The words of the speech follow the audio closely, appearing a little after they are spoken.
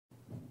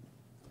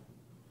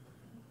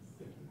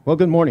Well,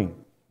 good morning.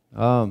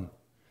 So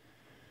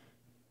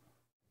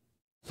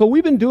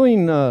we've been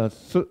doing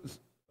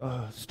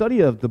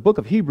study of the book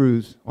of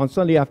Hebrews on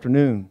Sunday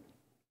afternoon,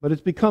 but it's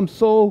become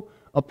so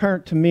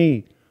apparent to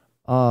me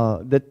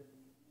and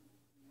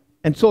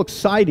so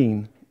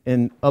exciting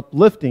and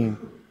uplifting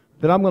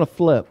that I'm going to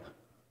flip.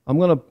 I'm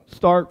going to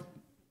start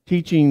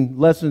teaching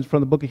lessons from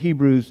the book of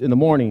Hebrews in the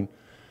morning.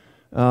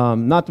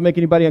 Not to make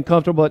anybody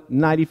uncomfortable, but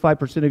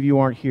 95% of you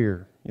aren't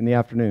here in the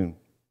afternoon.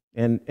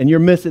 And you're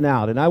missing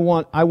out. And I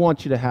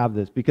want you to have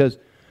this because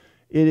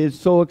it is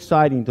so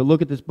exciting to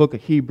look at this book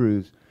of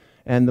Hebrews.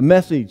 And the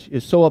message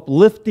is so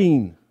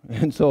uplifting.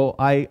 And so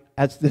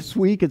as this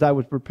week, as I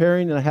was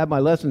preparing and I had my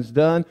lessons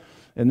done,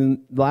 and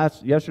then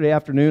yesterday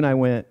afternoon I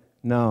went,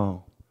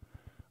 no,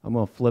 I'm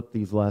going to flip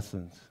these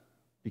lessons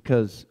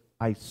because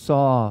I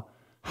saw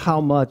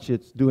how much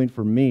it's doing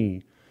for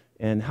me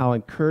and how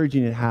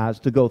encouraging it has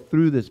to go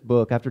through this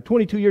book. After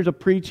 22 years of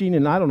preaching,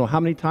 and I don't know how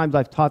many times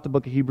I've taught the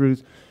book of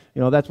Hebrews,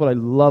 that's what I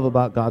love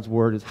about God's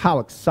Word, is how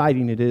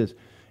exciting it is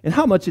and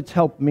how much it's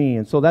helped me.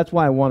 And so that's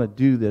why I want to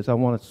do this. I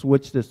want to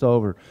switch this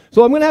over.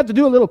 So I'm going to have to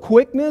do a little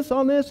quickness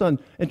on this and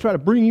try to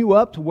bring you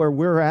up to where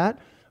we're at,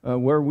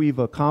 where we've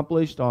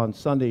accomplished on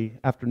Sunday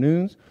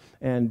afternoons,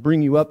 and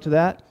bring you up to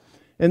that.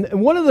 And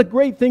one of the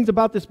great things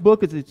about this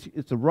book is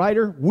it's a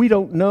writer. We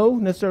don't know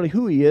necessarily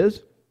who he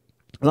is.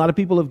 A lot of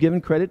people have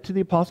given credit to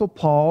the Apostle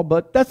Paul,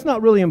 but that's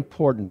not really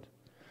important.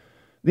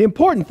 The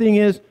important thing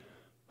is,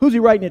 who's he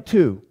writing it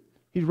to?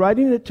 He's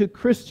writing it to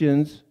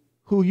Christians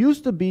who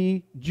used to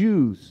be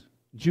Jews,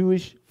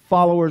 Jewish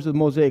followers of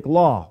Mosaic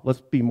Law.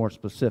 Let's be more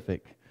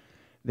specific.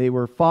 They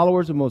were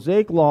followers of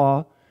Mosaic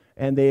Law,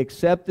 and they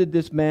accepted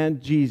this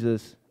man,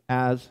 Jesus,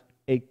 as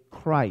a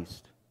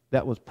Christ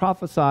that was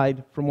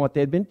prophesied from what they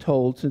had been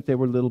told since they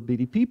were little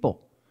bitty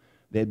people.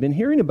 They had been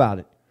hearing about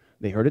it.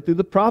 They heard it through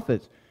the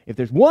prophets. If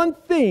there's one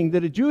thing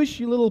that a Jewish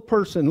little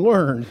person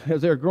learned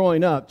as they're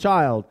growing up,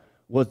 child,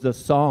 was the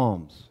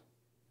Psalms.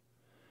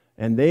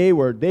 And they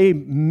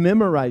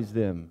memorized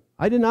them.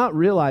 I did not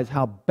realize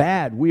how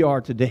bad we are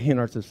today in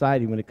our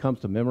society when it comes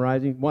to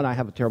memorizing. One, I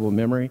have a terrible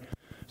memory,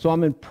 so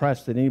I'm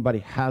impressed that anybody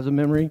has a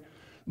memory.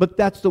 But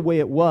that's the way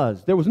it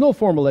was. There was no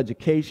formal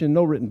education,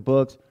 no written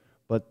books,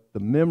 but the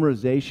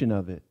memorization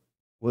of it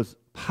was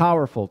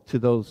powerful to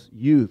those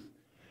youth.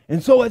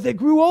 And so as they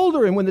grew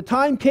older, and when the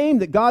time came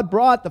that God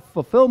brought the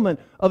fulfillment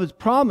of His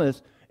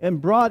promise and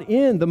brought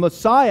in the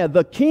Messiah,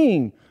 the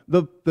King,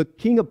 the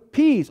King of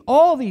Peace,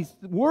 all these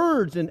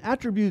words and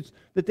attributes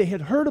that they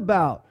had heard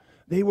about,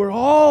 they were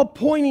all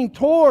pointing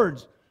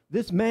towards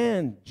this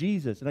man,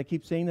 Jesus. And I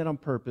keep saying that on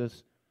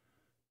purpose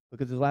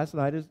because his last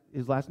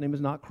name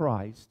is not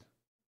Christ.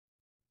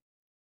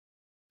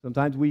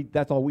 Sometimes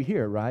that's all we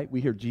hear, right?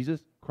 We hear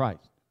Jesus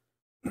Christ.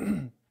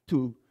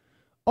 To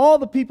all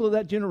the people of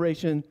that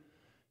generation,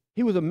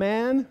 he was a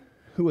man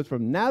who was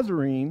from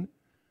Nazarene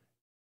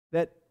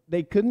that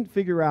they couldn't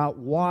figure out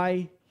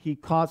why he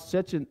caused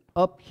such an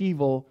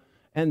upheaval,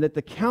 and that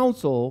the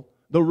council,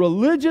 the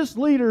religious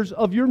leaders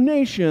of your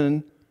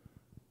nation,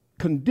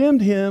 condemned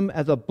him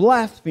as a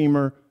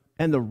blasphemer,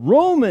 and the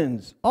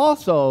Romans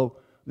also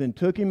then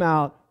took him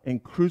out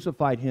and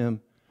crucified him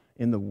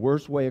in the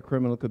worst way a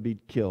criminal could be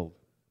killed.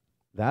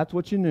 That's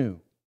what you knew.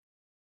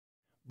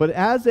 But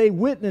as they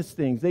witnessed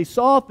things, they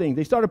saw things,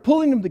 they started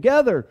pulling them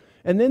together,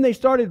 and then they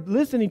started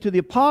listening to the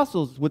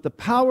apostles with the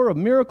power of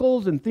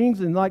miracles and things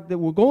that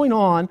were going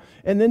on,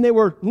 and then they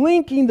were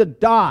linking the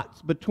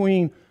dots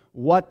between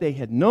what they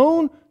had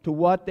known to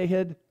what they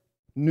had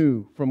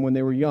knew from when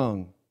they were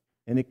young.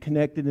 And it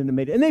connected and it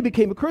made it. And they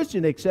became a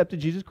Christian. They accepted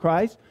Jesus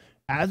Christ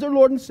as their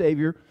Lord and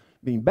Savior,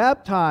 being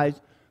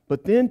baptized,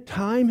 but then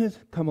time has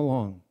come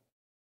along.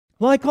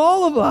 Like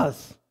all of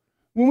us.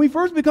 When we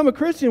first become a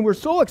Christian, we're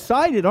so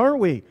excited, aren't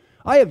we?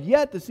 I have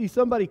yet to see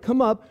somebody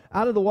come up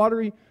out of the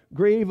watery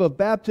grave of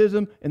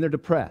baptism and they're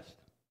depressed.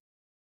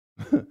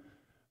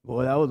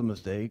 Boy, that was a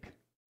mistake.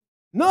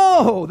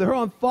 No, they're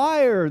on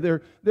fire.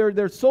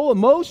 They're so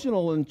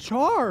emotional and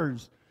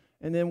charged.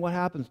 And then what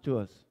happens to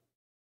us?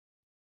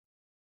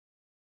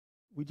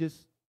 We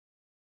just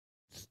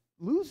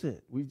lose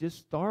it. We just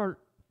start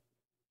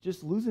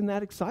losing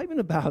that excitement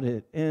about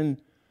it. And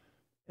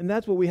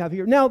that's what we have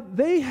here. Now,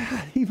 they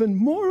had even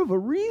more of a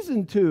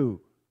reason to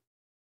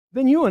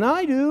than you and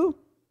I do.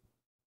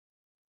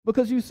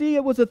 Because you see,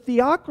 it was a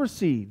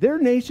theocracy. Their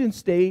nation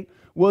state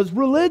was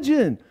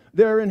religion.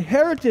 Their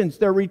inheritance,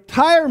 their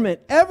retirement,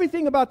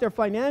 everything about their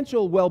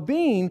financial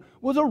well-being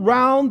was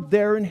around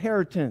their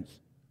inheritance.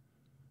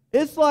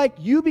 It's like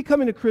you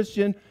becoming a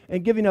Christian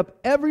and giving up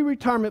every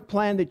retirement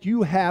plan that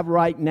you have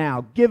right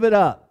now. Give it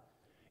up.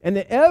 And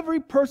that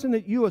every person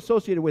that you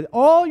associated with,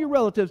 all your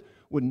relatives,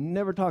 would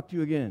never talk to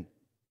you again.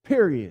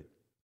 Period.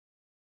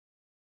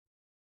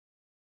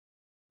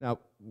 Now,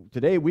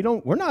 today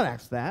we're not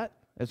asked that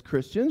as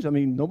Christians. I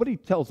mean, nobody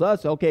tells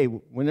us, okay,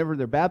 whenever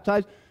they're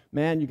baptized,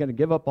 man, you're going to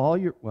give up all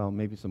your, well,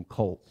 maybe some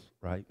cults,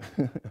 right?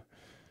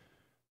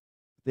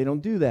 They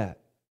don't do that.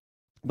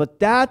 But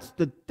that's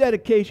the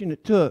dedication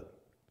it took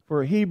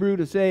for a Hebrew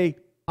to say,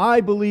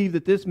 I believe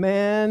that this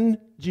man,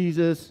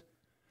 Jesus,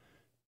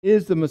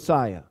 is the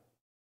Messiah.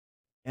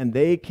 And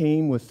they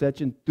came with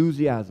such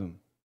enthusiasm.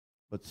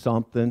 But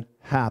something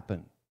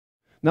happened.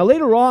 Now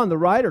later on, the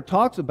writer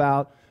talks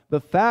about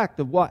the fact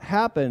of what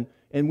happened,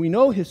 and we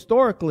know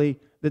historically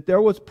that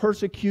there was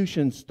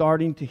persecution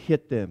starting to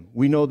hit them.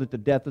 We know that the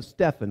death of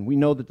Stephen, we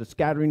know that the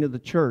scattering of the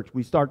church,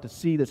 we start to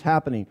see this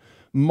happening.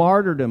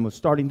 Martyrdom was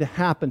starting to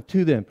happen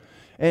to them.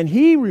 And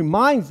he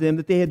reminds them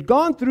that they had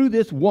gone through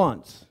this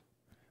once.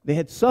 They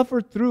had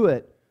suffered through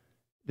it.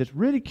 This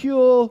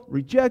ridicule,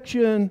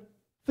 rejection,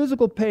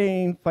 physical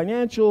pain,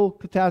 financial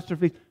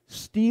catastrophe,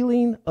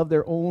 stealing of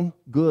their own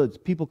goods.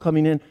 People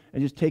coming in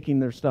and just taking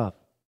their stuff.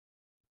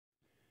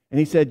 And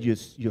he said,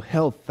 you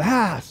held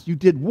fast. You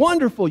did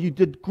wonderful. You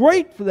did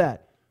great for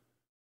that.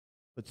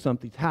 But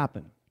something's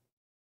happened.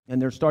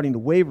 And they're starting to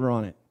waver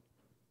on it.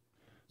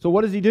 So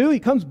what does he do? He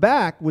comes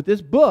back with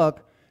this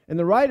book, and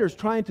the writer's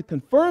trying to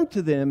confirm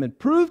to them and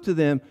prove to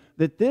them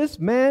that this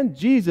man,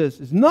 Jesus,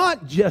 is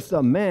not just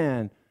a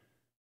man.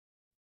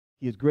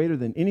 He is greater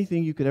than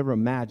anything you could ever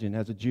imagine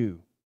as a Jew.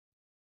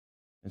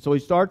 And so he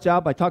starts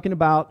out by talking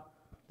about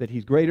that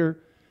he's greater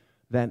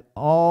than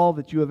all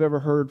that you have ever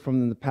heard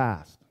from in the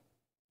past.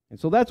 And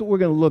so that's what we're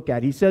going to look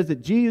at. He says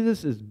that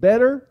Jesus is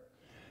better.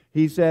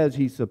 He says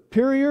he's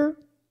superior.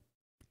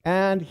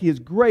 And he is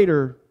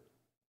greater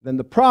than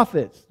the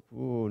prophets.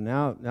 Oh,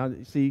 now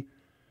you see.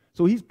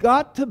 So he's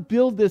got to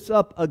build this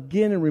up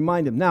again and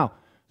remind him. Now,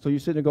 so you're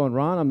sitting there going,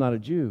 Ron, I'm not a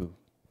Jew.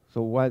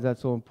 So why is that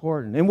so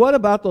important? And what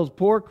about those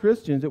poor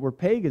Christians that were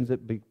pagans that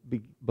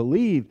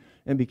believed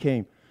and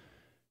became?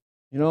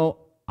 You know,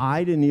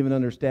 I didn't even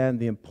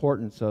understand the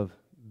importance of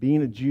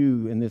being a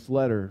Jew in this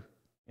letter,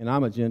 and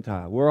I'm a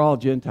Gentile. We're all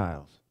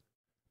Gentiles.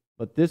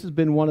 But this has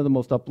been one of the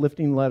most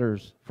uplifting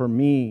letters for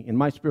me in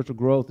my spiritual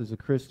growth as a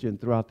Christian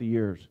throughout the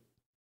years.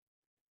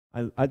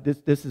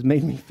 This has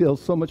made me feel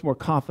so much more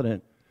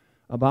confident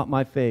about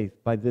my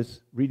faith by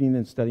this reading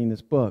and studying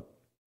this book.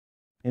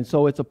 And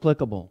so it's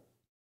applicable.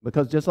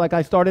 Because just like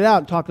I started out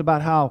and talked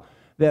about how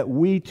that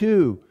we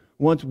too,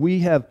 once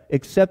we have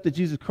accepted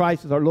Jesus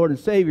Christ as our Lord and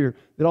Savior,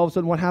 that all of a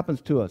sudden what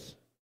happens to us?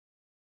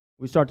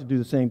 We start to do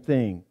the same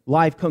thing.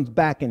 Life comes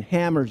back and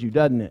hammers you,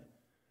 doesn't it?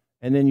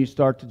 And then you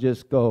start to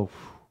just go,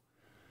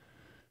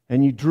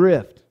 and you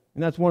drift.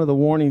 And that's one of the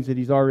warnings that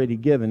he's already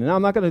given. And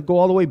I'm not going to go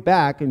all the way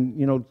back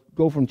and,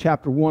 go from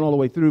chapter 1 all the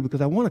way through,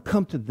 because I want to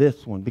come to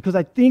this one, because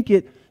I think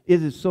it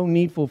is so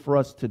needful for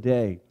us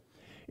today,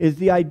 is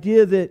the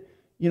idea that,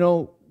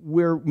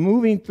 we're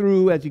moving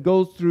through, as he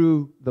goes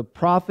through the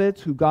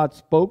prophets who God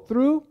spoke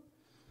through,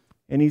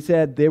 and he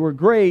said they were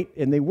great,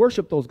 and they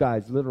worshiped those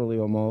guys, literally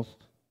almost.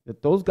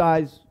 That those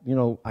guys,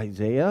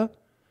 Isaiah,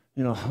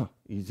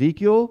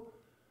 Ezekiel,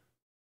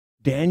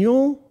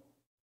 Daniel,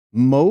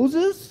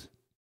 Moses,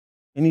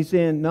 and he's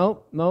saying,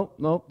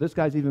 no, this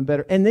guy's even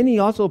better. And then he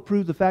also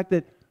proves the fact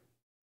that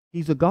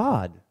he's a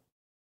God.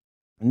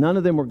 None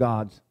of them were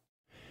gods.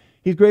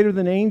 He's greater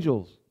than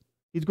angels.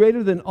 He's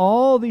greater than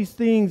all these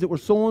things that were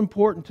so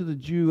important to the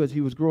Jew as he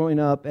was growing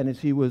up and as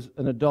he was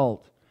an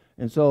adult.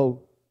 And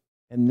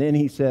then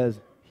he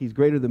says he's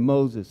greater than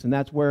Moses. And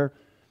that's where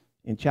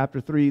in chapter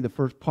 3, the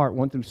first part,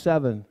 1 through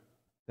 7,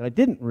 that I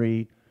didn't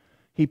read,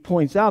 he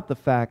points out the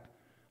fact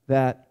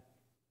that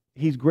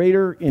he's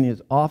greater in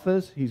his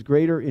office, he's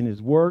greater in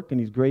his work, and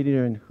he's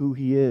greater in who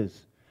he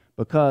is.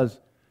 Because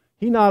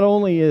he not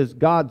only is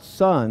God's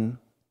son,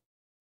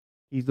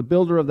 he's the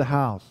builder of the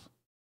house.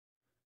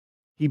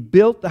 He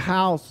built the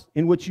house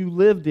in which you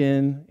lived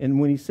in, and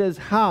when he says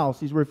house,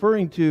 he's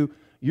referring to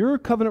your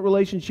covenant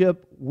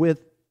relationship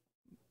with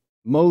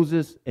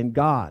Moses and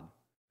God.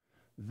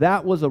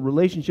 That was a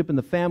relationship in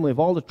the family of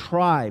all the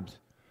tribes.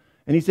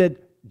 And he said,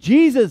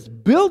 Jesus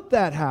built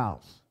that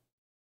house.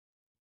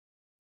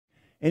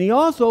 And he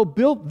also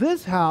built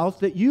this house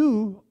that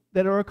you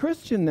that are a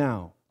Christian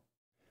now.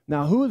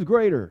 Now, who is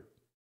greater?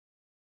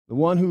 The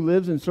one who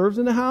lives and serves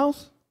in the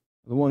house,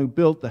 or the one who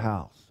built the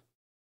house?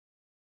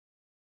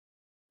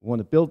 The one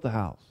that built the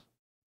house.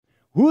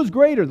 Who is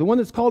greater? The one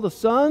that's called a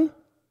son,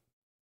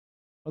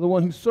 or the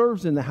one who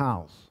serves in the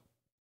house?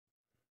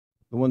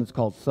 The one that's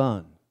called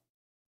son.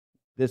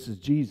 This is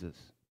Jesus.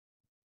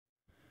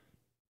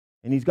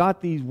 And he's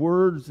got these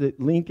words that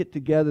link it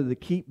together,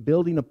 that keep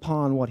building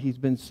upon what he's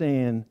been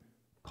saying,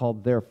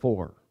 called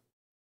therefore.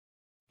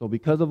 So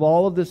because of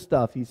all of this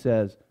stuff, he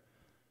says,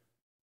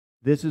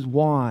 this is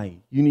why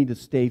you need to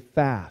stay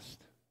fast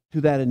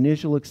to that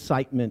initial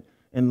excitement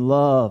and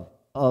love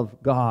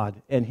of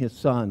God and his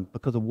Son,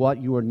 because of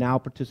what you are now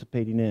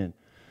participating in.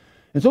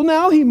 And so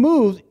now he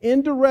moves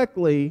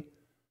indirectly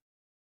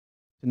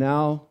to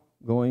now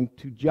going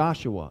to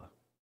Joshua.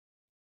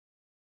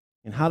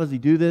 And how does he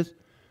do this?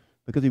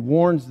 Because he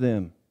warns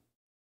them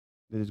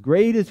that as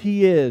great as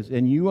he is,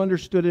 and you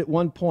understood at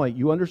one point,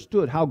 you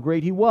understood how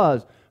great he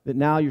was, that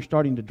now you're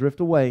starting to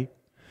drift away,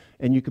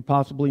 and you could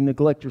possibly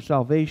neglect your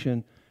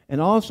salvation. And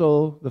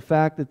also the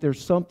fact that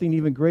there's something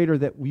even greater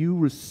that you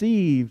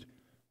received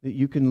that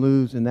you can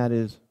lose, and that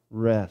is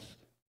rest.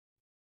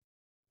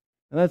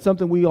 And that's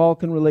something we all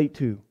can relate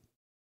to.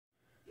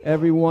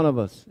 Every one of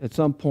us at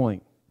some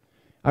point.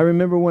 I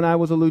remember when I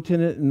was a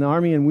lieutenant in the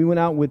Army and we went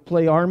out and we'd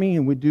play Army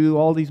and we'd do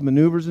all these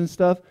maneuvers and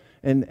stuff.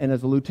 And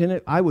as a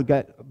lieutenant, I would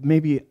get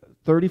maybe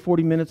 30,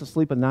 40 minutes of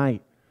sleep a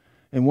night.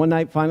 And one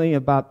night, finally,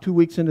 about 2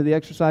 weeks into the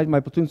exercise, my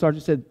platoon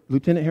sergeant said,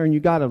 "Lieutenant Herron, you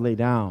got to lay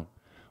down."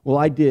 Well,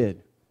 I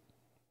did.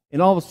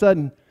 And all of a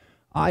sudden,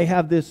 I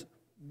have this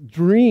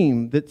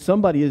dream that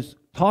somebody is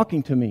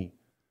talking to me.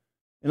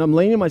 And I'm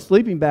laying in my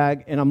sleeping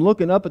bag and I'm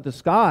looking up at the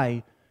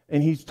sky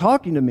and he's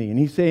talking to me and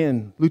he's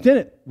saying,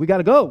 "Lieutenant, we got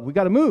to go. We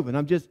got to move."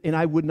 And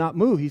I would not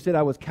move. He said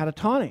I was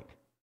catatonic.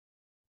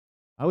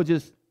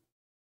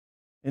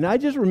 And I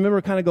just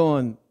remember kind of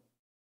going,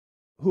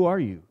 "Who are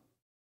you?"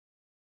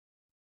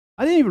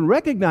 I didn't even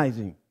recognize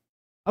him.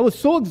 I was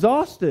so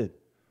exhausted.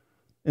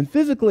 And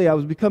physically, I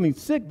was becoming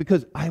sick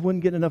because I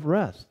wouldn't get enough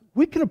rest.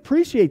 We can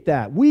appreciate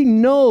that. We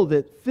know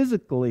that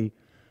physically,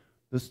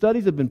 the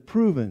studies have been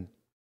proven,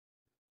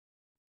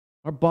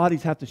 our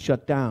bodies have to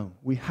shut down.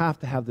 We have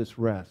to have this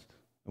rest.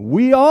 And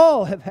we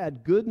all have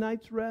had good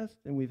night's rest,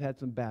 and we've had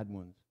some bad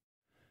ones.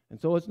 And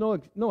so it's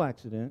no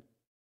accident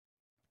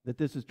that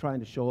this is trying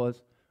to show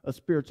us a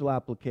spiritual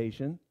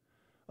application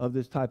of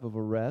this type of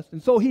a rest.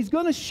 And so he's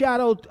going to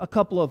shadow a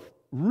couple of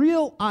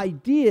real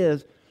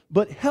ideas,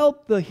 but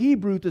help the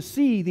Hebrew to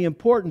see the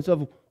importance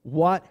of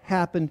what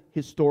happened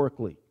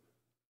historically,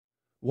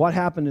 what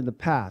happened in the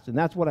past. And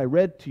that's what I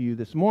read to you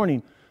this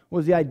morning,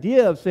 was the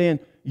idea of saying,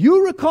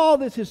 you recall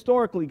this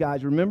historically,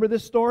 guys. Remember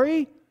this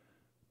story?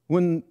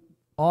 When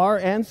our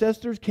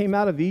ancestors came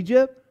out of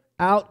Egypt,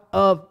 out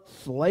of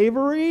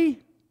slavery,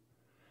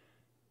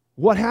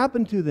 what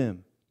happened to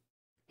them?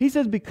 He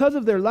says because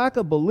of their lack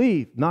of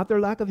belief, not their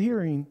lack of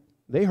hearing,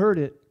 they heard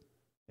it.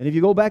 And if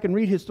you go back and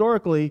read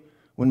historically,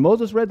 when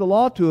Moses read the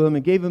law to them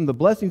and gave them the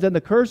blessings and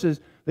the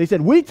curses, they said,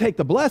 "We take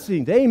the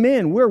blessings.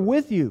 Amen. We're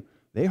with you."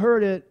 They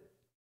heard it.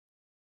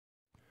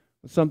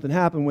 But something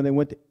happened when they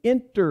went to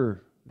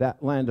enter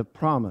that land of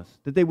promise,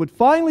 that they would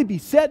finally be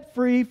set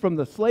free from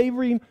the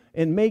slavery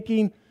and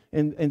making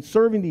and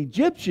serving the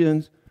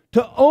Egyptians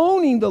to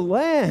owning the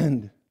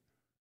land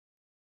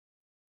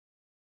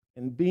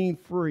and being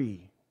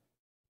free.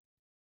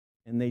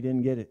 And they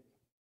didn't get it.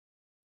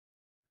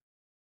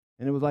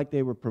 And it was like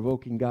they were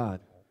provoking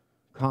God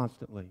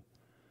constantly.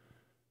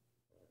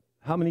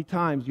 How many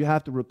times you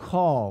have to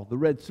recall the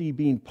Red Sea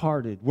being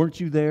parted? Weren't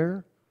you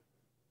there?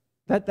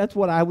 That's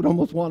what I would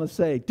almost want to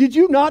say. Did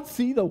you not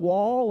see the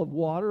wall of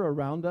water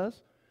around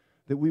us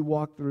that we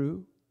walked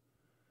through?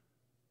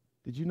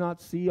 Did you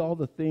not see all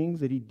the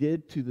things that He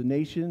did to the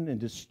nation and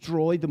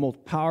destroyed the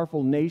most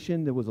powerful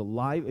nation that was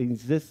alive in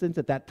existence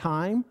at that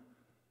time?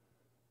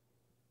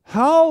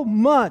 How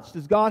much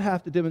does God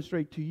have to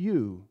demonstrate to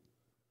you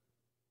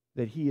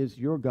that He is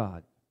your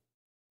God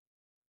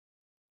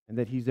and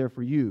that He's there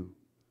for you?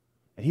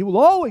 And He will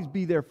always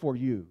be there for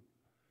you.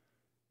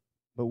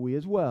 But we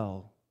as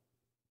well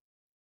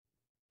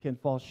can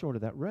fall short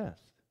of that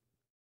rest.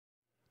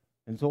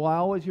 And so I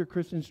always hear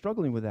Christians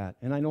struggling with that.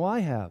 And I know I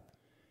have.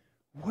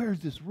 Where's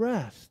this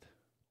rest?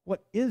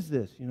 What is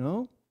this,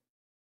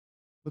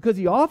 Because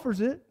He offers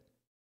it.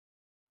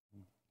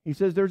 He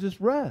says there's this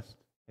rest.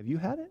 Have you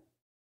had it?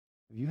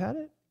 Have you had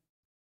it?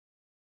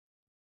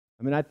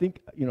 I mean, I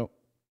think,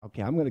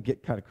 okay, I'm going to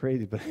get kind of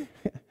crazy, but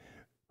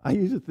I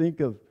used to think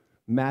of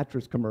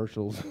mattress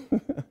commercials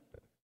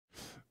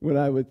when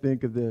I would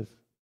think of this.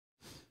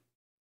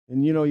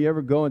 And, you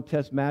ever go and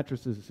test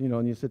mattresses,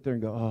 and you sit there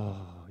and go, oh,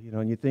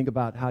 and you think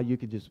about how you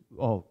could just,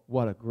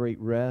 what a great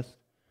rest.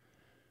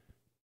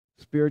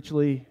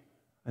 Spiritually,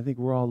 I think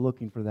we're all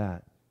looking for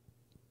that.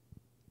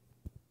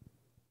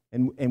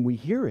 And we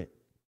hear it.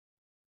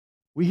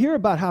 We hear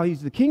about how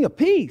He's the King of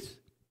peace,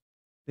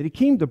 that He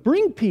came to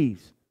bring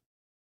peace.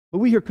 But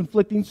we hear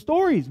conflicting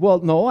stories. Well,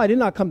 no, I did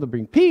not come to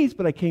bring peace,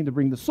 but I came to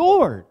bring the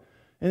sword.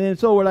 And then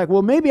so we're like,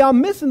 well, maybe I'm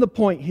missing the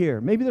point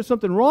here. Maybe there's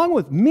something wrong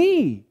with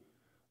me.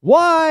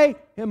 Why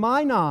am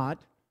I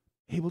not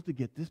able to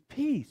get this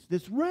peace,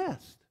 this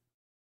rest?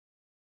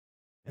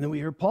 And then we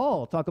hear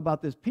Paul talk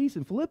about this peace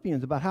in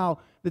Philippians, about how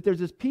that there's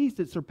this peace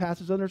that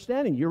surpasses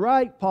understanding. You're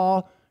right,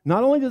 Paul.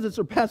 Not only does it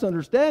surpass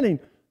understanding,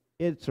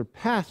 it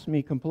surpassed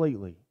me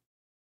completely.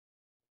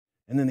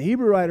 And then the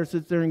Hebrew writer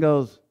sits there and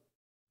goes,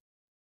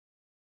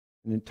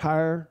 an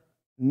entire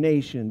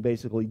nation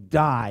basically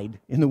died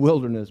in the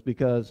wilderness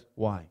because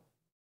why?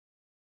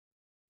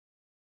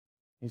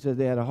 He says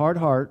they had a hard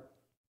heart,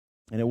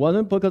 and it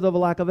wasn't because of a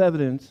lack of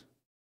evidence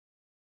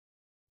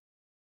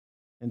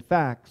and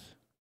facts.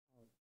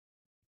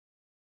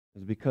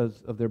 It's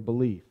because of their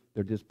belief,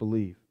 their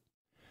disbelief.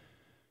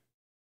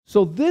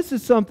 So this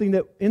is something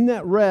that in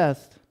that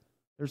rest,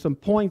 there's some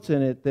points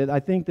in it that I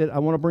think that I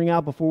want to bring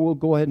out before we'll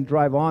go ahead and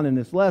drive on in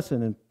this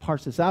lesson and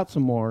parse this out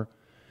some more.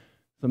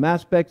 Some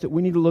aspects that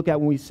we need to look at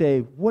when we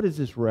say, what is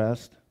this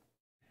rest?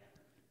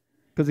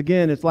 Because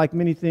again, it's like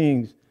many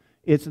things.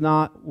 It's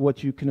not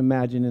what you can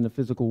imagine in a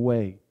physical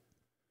way.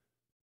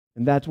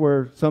 And that's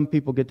where some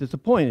people get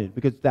disappointed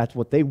because that's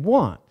what they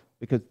want,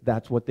 because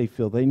that's what they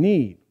feel they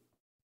need.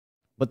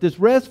 But this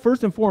rest,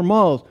 first and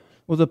foremost,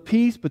 was a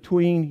peace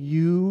between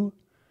you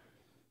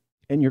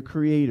and your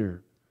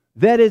Creator.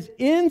 that is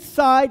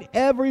inside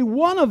every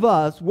one of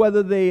us,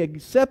 whether they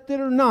accept it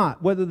or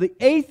not, whether the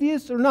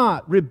atheist or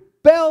not,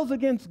 rebels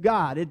against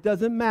God. It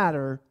doesn't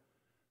matter.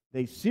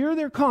 They sear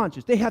their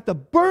conscience. They have to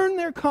burn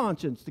their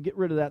conscience to get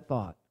rid of that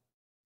thought.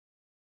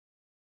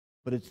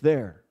 But it's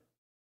there.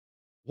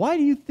 Why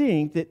do you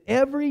think that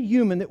every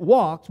human that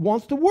walks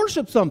wants to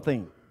worship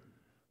something?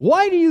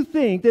 Why do you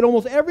think that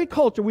almost every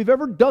culture we've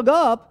ever dug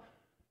up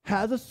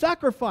has a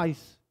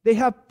sacrifice? They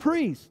have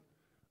priests.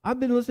 I've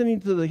been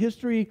listening to the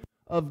history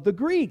of the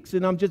Greeks,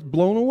 and I'm just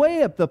blown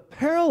away at the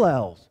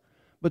parallels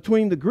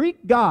between the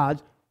Greek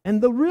gods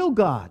and the real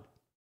God.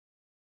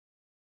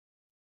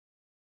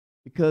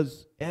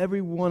 Because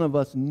every one of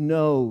us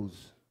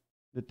knows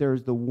that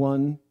there's the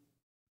one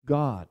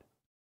God.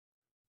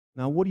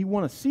 Now, what do you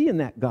want to see in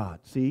that God?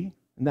 See?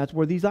 And that's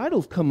where these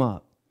idols come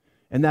up.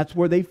 And that's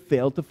where they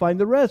fail to find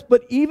the rest.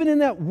 But even in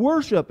that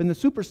worship and the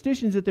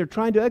superstitions that they're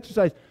trying to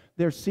exercise,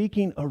 they're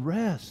seeking a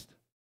rest.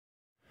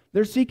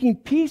 They're seeking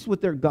peace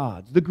with their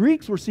gods. The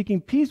Greeks were seeking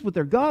peace with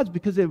their gods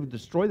because they would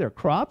destroy their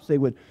crops. They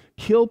would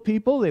kill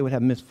people. They would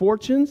have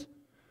misfortunes.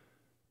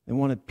 They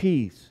wanted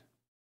peace.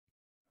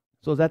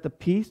 So is that the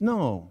peace?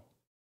 No.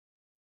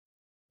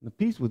 The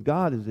peace with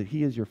God is that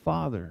He is your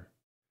Father.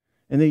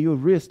 And that you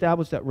have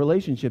reestablished that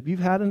relationship.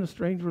 You've had an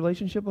estranged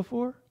relationship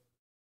before?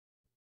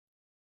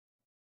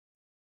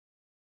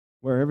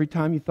 Where every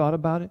time you thought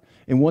about it,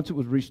 and once it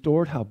was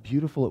restored, how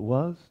beautiful it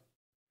was?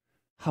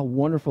 How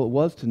wonderful it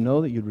was to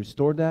know that you'd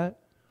restored that?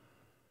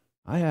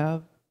 I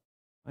have.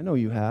 I know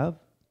you have.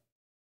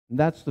 And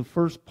that's the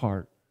first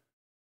part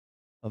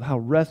of how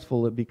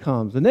restful it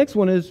becomes. The next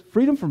one is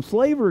freedom from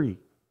slavery.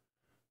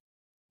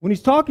 When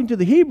he's talking to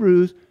the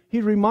Hebrews,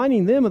 he's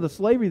reminding them of the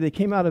slavery they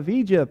came out of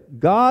Egypt.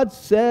 God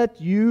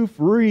set you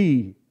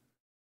free.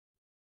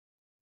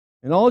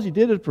 And all you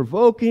did is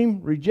provoke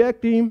Him,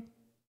 reject Him,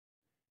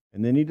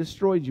 and then He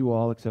destroyed you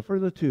all except for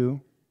the two.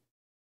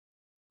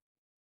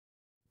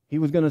 He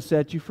was going to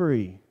set you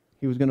free.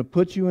 He was going to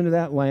put you into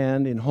that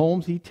land in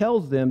homes He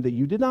tells them that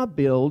you did not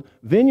build,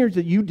 vineyards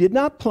that you did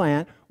not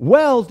plant,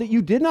 wells that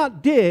you did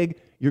not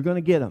dig. You're going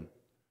to get them.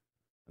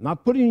 I'm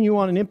not putting you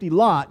on an empty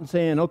lot and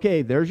saying,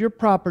 okay, there's your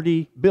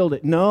property, build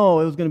it. No,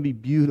 it was going to be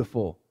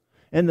beautiful.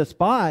 And the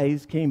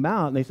spies came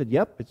out and they said,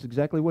 yep, it's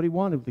exactly what He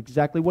wanted, it's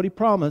exactly what He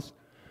promised.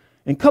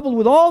 And coupled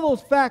with all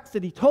those facts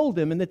that He told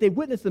them and that they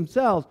witnessed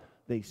themselves,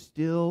 they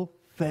still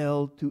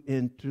failed to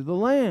enter the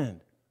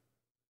land.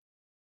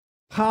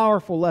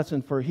 Powerful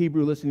lesson for a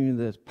Hebrew listening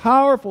to this.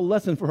 Powerful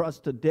lesson for us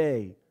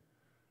today.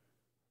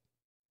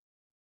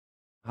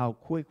 How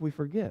quick we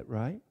forget,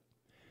 right?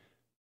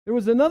 There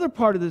was another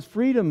part of this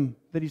freedom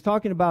that he's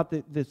talking about,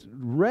 this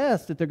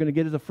rest that they're going to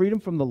get is a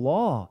freedom from the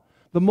law.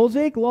 The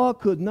Mosaic Law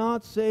could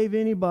not save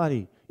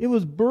anybody. It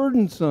was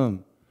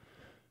burdensome.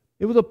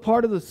 It was a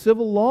part of the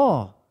civil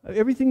law.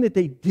 Everything that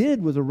they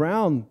did was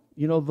around,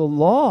 the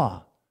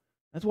law.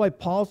 That's why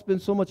Paul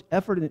spends so much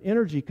effort and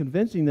energy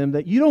convincing them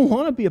that you don't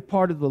want to be a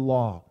part of the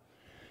law.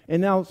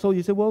 And now, so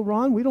you say, well,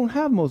 Ron, we don't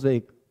have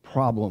Mosaic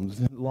problems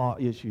and law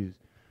issues.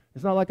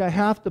 It's not like I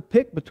have to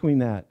pick between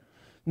that.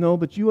 No,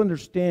 but you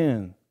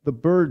understand the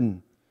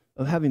burden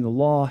of having the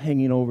law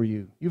hanging over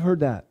you. You've heard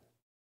that.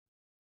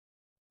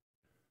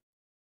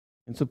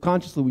 And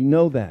subconsciously we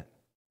know that.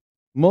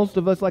 Most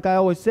of us, like I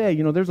always say,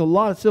 there's a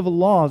lot of civil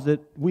laws that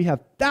we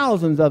have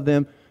thousands of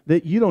them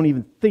that you don't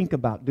even think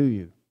about, do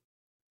you?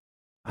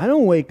 I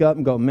don't wake up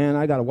and go, man,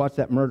 I got to watch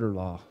that murder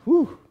law.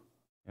 Whew.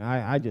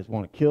 I just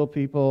want to kill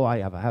people. I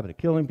have a habit of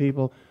killing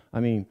people.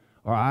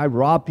 Or I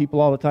rob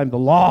people all the time. The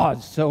law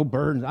is so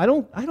burdened. I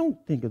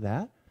don't think of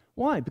that.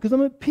 Why? Because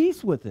I'm at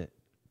peace with it.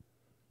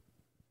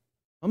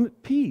 I'm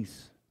at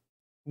peace.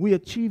 We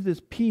achieve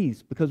this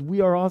peace because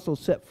we are also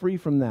set free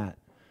from that.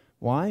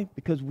 Why?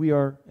 Because we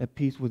are at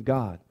peace with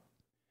God.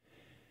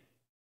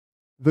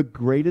 The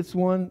greatest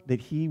one that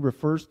he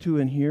refers to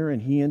in here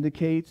and he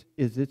indicates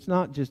is it's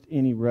not just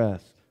any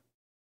rest.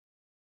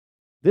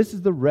 This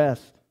is the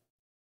rest,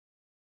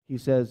 he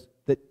says,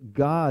 that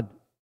God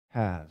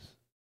has.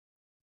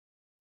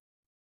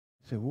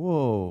 You say,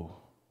 whoa,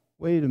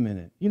 wait a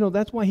minute.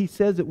 That's why he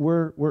says that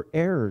we're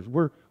heirs.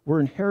 We're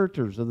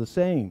inheritors of the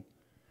same.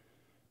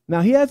 Now,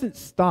 he hasn't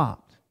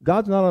stopped.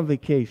 God's not on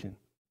vacation.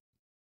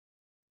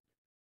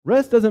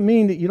 Rest doesn't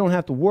mean that you don't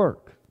have to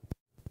work.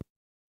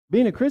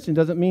 Being a Christian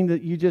doesn't mean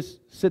that you just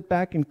sit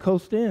back and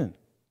coast in.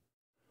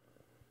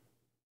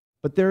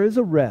 But there is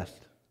a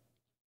rest.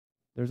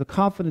 There's a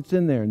confidence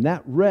in there, and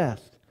that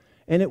rest.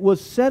 And it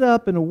was set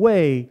up in a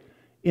way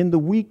in the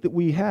week that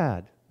we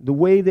had. The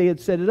way they had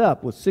set it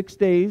up was 6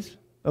 days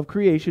of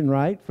creation,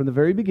 right, from the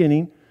very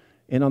beginning.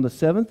 And on the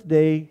seventh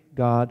day,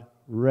 God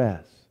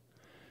rests.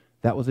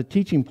 That was a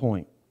teaching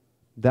point.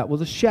 That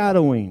was a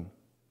shadowing,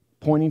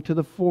 pointing to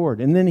the forward.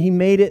 And then he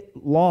made it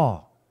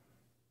law.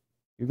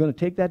 You're going to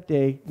take that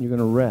day and you're going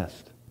to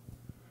rest.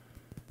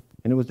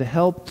 And it was to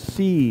help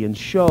see and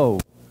show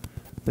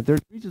that there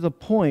reaches a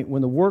point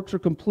when the works are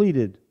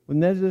completed, when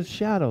there's a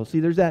shadow. See,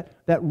 there's that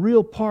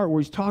real part where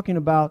he's talking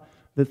about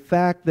the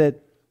fact that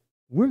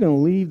we're going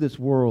to leave this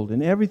world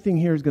and everything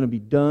here is going to be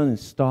done and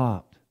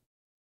stopped.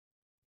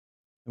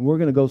 and we're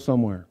going to go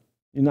somewhere.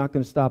 You're not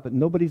going to stop it.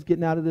 Nobody's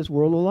getting out of this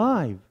world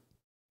alive.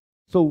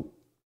 So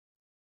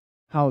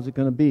how is it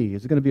going to be?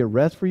 Is it going to be a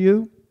rest for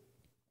you?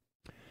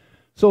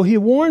 So he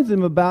warns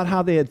them about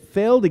how they had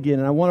failed again,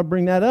 and I want to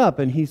bring that up.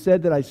 And he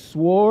said that I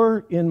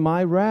swore in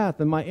my wrath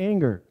and my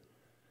anger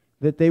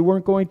that they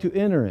weren't going to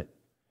enter it.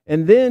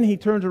 And then he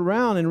turns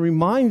around and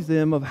reminds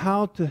them of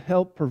how to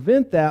help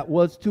prevent that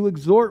was to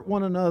exhort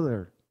one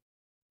another.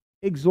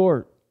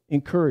 Exhort,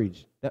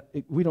 encourage.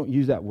 We don't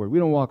use that word. We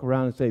don't walk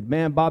around and say,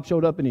 man, Bob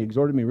showed up and he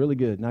exhorted me really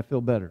good and I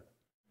feel better.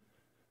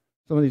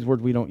 Some of these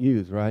words we don't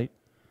use, right?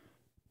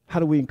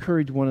 How do we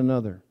encourage one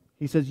another?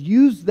 He says,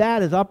 use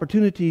that as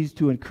opportunities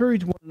to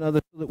encourage one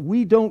another so that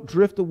we don't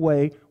drift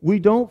away. We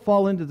don't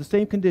fall into the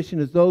same condition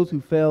as those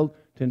who failed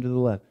to enter the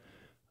left.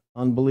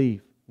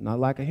 Unbelief, not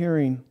lack of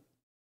hearing,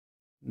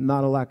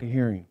 not a lack of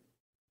hearing.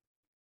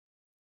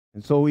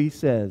 And so he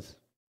says,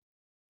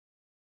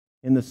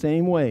 in the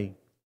same way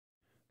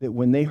that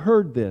when they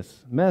heard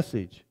this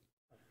message,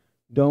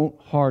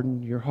 don't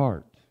harden your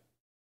heart.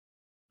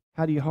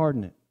 How do you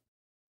harden it?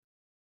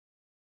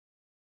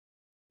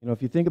 You know,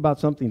 if you think about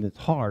something that's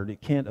hard, it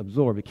can't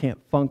absorb, it can't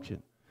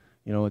function.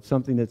 You know, it's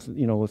something that's,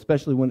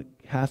 especially when it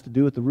has to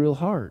do with the real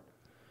heart.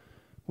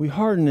 We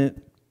harden it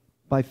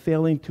by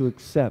failing to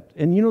accept.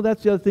 And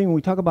that's the other thing when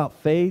we talk about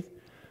faith.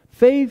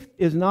 Faith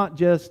is not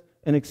just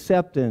an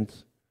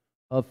acceptance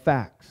of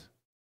facts.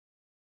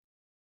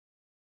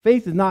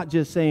 Faith is not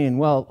just saying,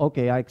 well,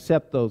 okay, I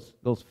accept those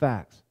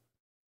facts.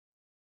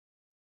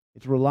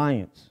 It's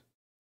reliance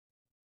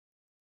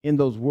in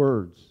those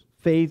words.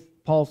 Faith,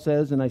 Paul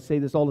says, and I say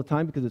this all the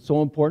time because it's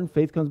so important,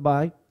 faith comes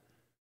by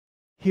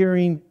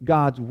hearing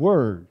God's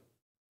word.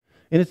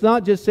 And it's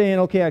not just saying,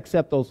 okay, I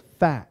accept those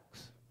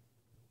facts.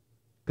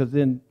 Because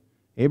then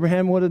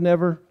Abraham would have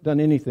never done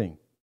anything.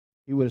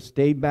 He would have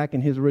stayed back in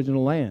his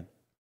original land.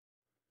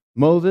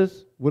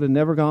 Moses would have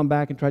never gone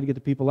back and tried to get the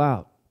people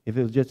out if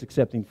it was just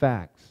accepting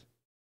facts.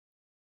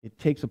 It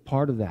takes a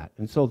part of that.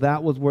 And so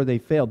that was where they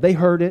failed. They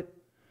heard it,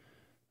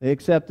 they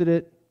accepted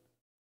it,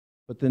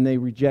 but then they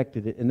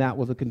rejected it. And that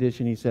was a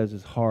condition, he says,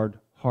 is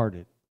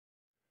hard-hearted.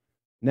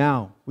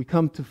 Now, we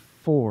come to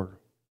 4.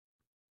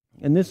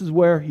 And this is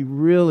where he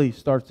really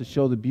starts to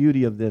show the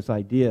beauty of this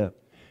idea.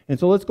 And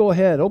so let's go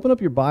ahead. Open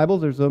up your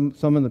Bibles. There's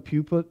some in the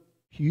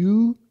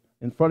pew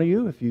in front of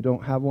you if you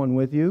don't have one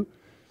with you.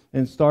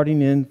 And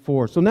starting in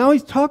 4. So now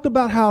he's talked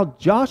about how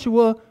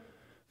Joshua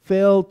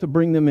failed to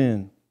bring them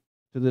in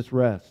to this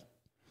rest.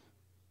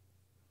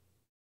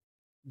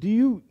 Do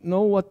you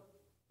know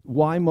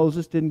why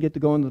Moses didn't get to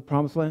go into the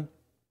promised land?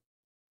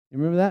 You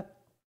remember that?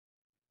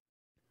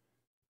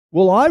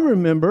 Well, I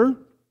remember.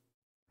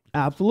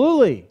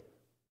 Absolutely.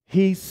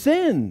 He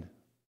sinned.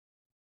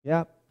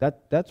 Yeah,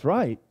 that's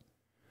right.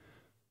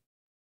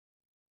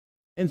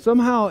 And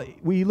somehow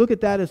we look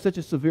at that as such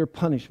a severe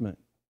punishment.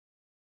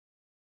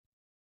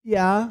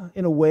 Yeah,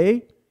 in a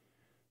way.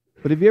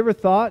 But have you ever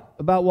thought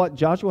about what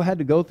Joshua had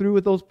to go through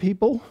with those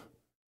people?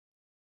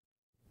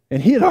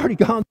 And he had already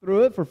gone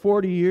through it for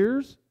 40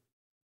 years.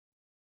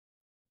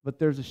 But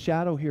there's a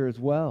shadow here as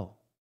well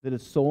that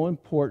is so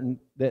important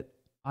that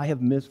I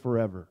have missed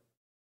forever.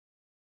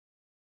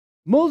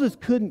 Moses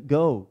couldn't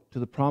go to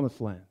the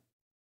promised land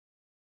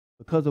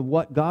because of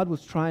what God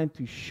was trying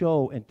to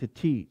show and to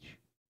teach.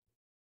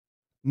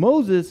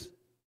 Moses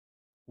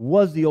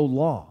was the old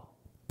law.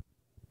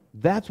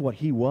 That's what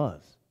he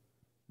was.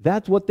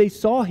 That's what they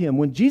saw him.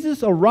 When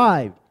Jesus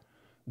arrived,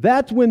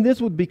 that's when this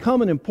would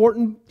become an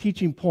important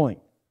teaching point.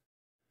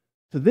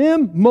 To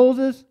them,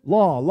 Moses,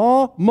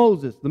 law,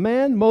 Moses. The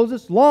man,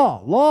 Moses,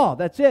 law.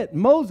 That's it,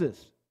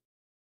 Moses.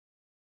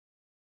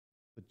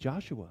 But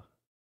Joshua.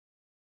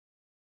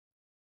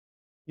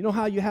 You know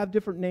how you have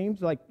different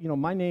names? Like,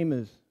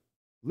 my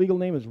legal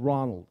name is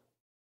Ronald.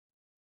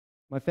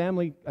 My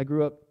family, I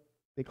grew up,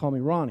 they call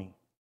me Ronnie.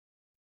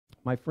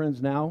 My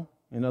friends now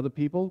and other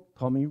people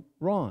call me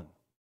Ron.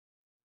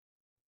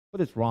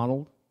 But it's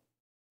Ronald.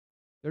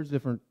 There's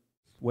different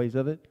ways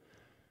of it.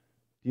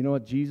 Do you know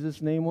what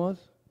Jesus' name was?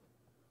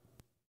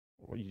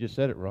 Well, you just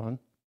said it, Ron.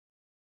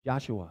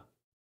 Joshua.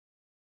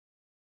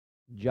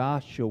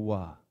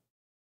 Joshua.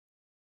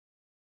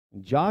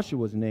 And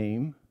Joshua's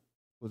name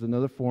was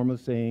another form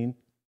of saying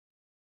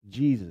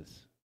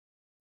Jesus.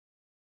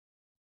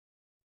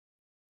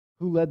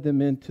 Who led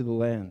them into the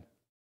land?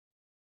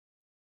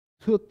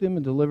 Took them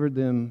and delivered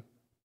them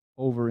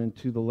over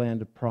into the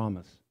land of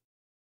promise.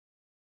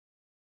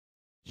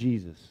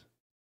 Jesus.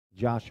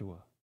 Joshua.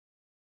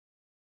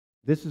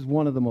 This is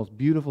one of the most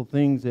beautiful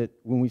things that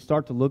when we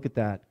start to look at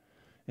that,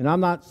 and I'm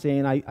not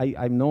saying,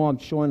 I know I'm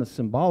showing a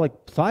symbolic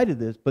side of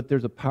this, but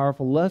there's a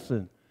powerful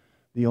lesson.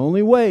 The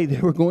only way they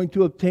were going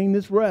to obtain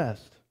this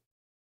rest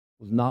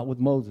was not with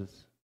Moses.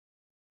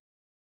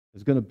 It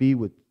was going to be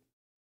with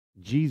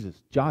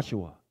Jesus,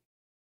 Joshua.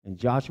 And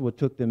Joshua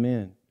took them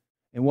in.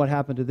 And what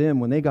happened to them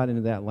when they got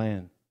into that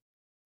land?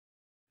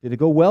 Did it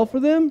go well for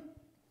them?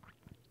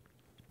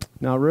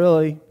 Not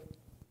really.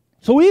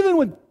 So even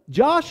with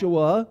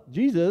Joshua,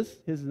 Jesus,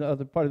 his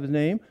other part of his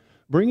name,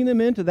 bringing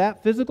them into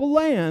that physical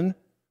land,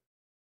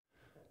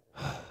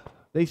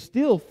 they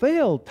still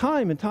failed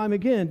time and time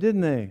again,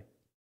 didn't they?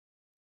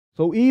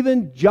 So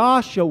even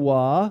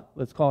Joshua,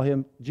 let's call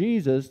him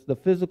Jesus, the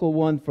physical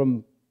one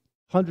from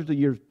hundreds of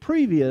years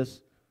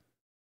previous,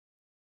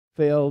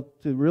 failed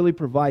to really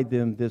provide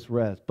them this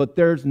rest. But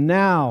there's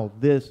now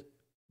this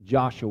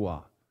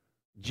Joshua,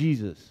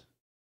 Jesus,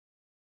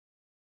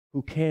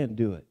 who can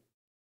do it.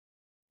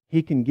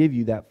 He can give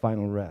you that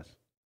final rest.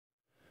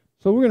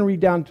 So we're going to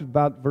read down to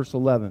about verse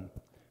 11.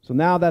 So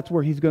now that's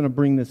where he's going to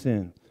bring this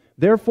in.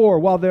 Therefore,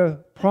 while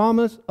the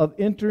promise of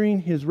entering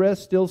his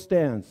rest still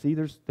stands. See,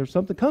 there's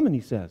something coming, he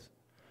says.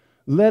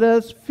 Let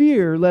us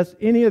fear lest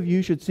any of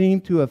you should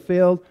seem to have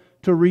failed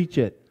to reach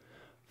it.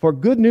 For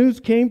good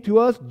news came to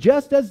us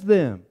just as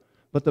them.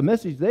 But the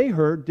message they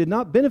heard did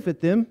not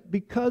benefit them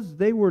because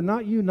they were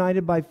not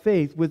united by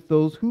faith with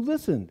those who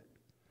listened.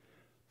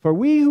 For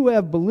we who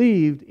have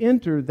believed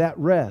enter that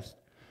rest,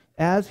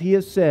 as he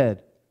has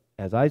said,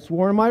 as I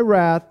swore in my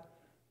wrath,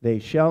 they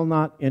shall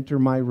not enter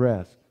my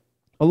rest.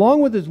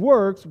 Along with his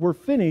works were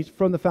finished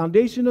from the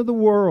foundation of the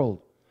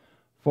world.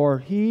 For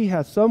he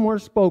has somewhere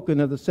spoken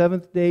of the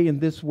seventh day in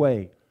this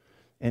way,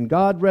 and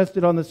God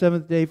rested on the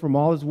seventh day from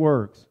all his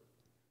works.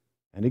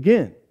 And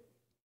again,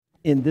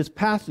 in this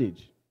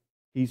passage,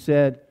 he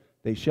said,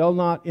 they shall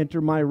not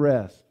enter my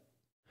rest.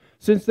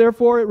 Since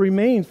therefore it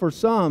remains for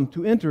some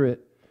to enter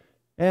it,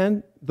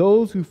 and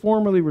those who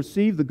formerly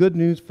received the good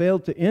news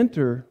failed to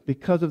enter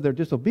because of their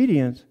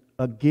disobedience,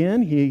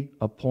 again he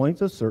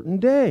appoints a certain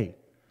day.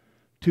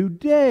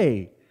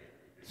 Today,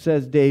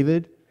 says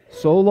David,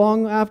 so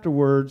long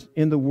afterwards,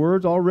 in the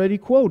words already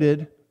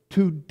quoted,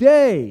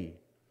 today,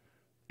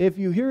 if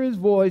you hear his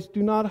voice,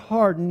 do not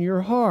harden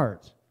your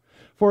hearts.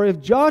 For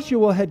if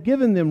Joshua had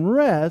given them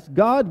rest,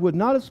 God would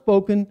not have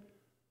spoken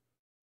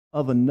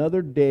of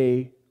another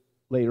day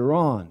later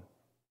on.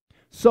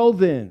 So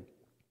then,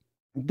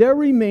 there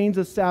remains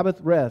a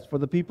Sabbath rest for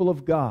the people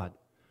of God.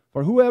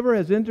 For whoever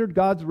has entered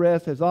God's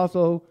rest has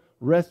also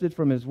rested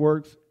from his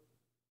works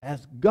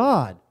as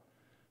God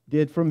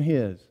did from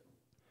his.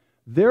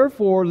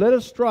 Therefore, let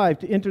us strive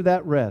to enter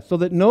that rest, so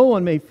that no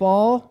one may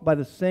fall by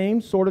the same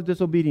sort of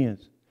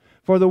disobedience.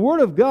 For the word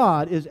of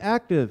God is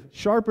active,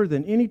 sharper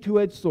than any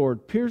two-edged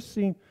sword,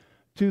 piercing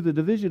to the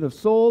division of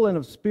soul and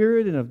of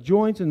spirit and of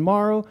joints and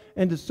marrow,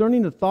 and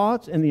discerning the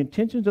thoughts and the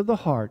intentions of the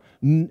heart.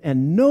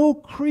 And no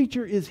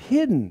creature is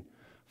hidden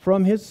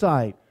from his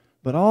sight,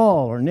 but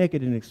all are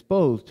naked and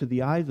exposed to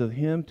the eyes of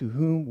him to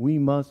whom we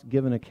must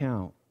give an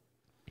account.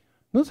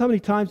 Notice how many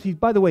times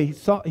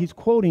he's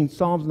quoting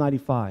Psalms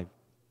 95.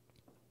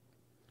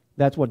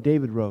 That's what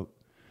David wrote.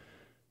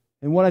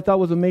 And what I thought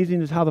was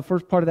amazing is how the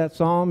first part of that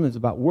psalm is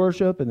about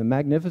worship and the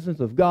magnificence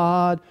of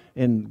God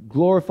and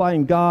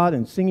glorifying God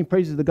and singing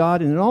praises to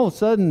God. And then all of a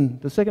sudden,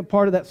 the second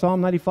part of that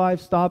Psalm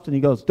 95 stops and he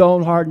goes,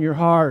 don't harden your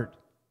heart.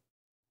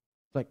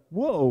 It's like,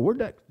 whoa,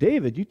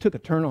 David, you took a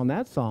turn on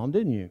that psalm,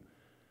 didn't you?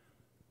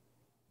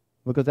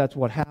 Because that's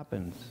what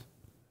happens.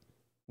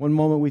 One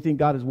moment we think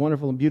God is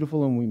wonderful and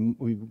beautiful and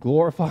we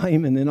glorify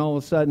him, and then all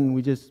of a sudden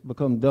we just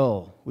become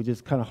dull. We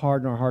just kind of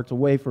harden our hearts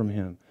away from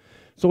him.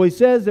 So he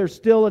says there's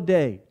still a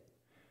day,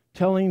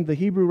 telling the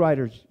Hebrew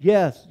writers,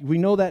 yes, we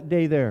know that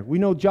day there. We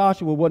know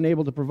Joshua wasn't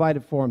able to provide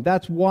it for him.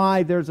 That's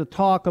why there's a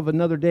talk of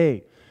another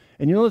day.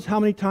 And you notice how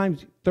many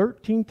times?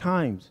 13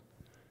 times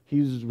he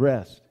uses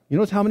rest. You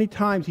notice how many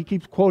times he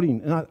keeps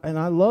quoting, and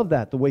I love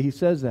that, the way he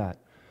says that.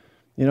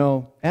 You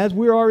know, as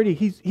we're already,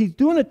 he's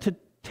doing it to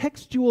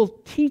textual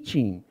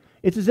teaching.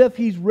 It's as if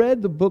he's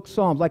read the book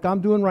Psalms, like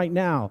I'm doing right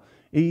now.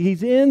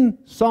 He's in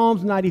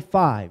Psalms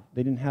 95.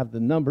 They didn't have the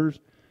numbers.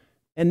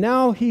 And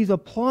now he's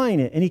applying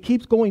it, and he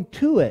keeps going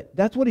to it.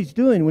 That's what he's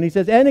doing when he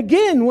says, and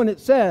again when it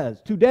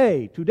says,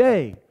 today,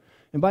 today.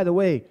 And by the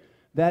way,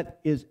 that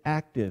is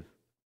active,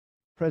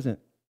 present.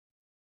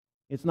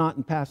 It's not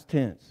in past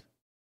tense.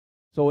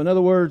 So in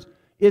other words,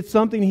 it's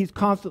something he's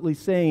constantly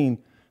saying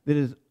that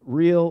is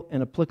real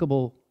and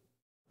applicable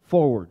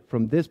forward,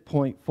 from this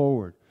point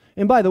forward.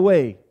 And by the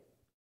way,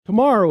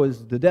 tomorrow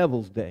is the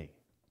devil's day.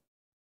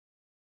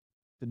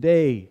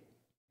 Today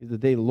is the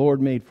day the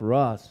Lord made for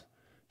us.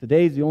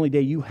 Today is the only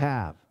day you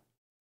have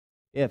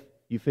if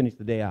you finish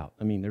the day out.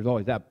 I mean, there's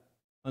always that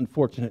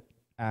unfortunate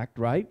act,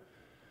 right?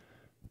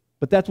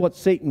 But that's what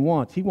Satan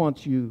wants. He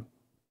wants you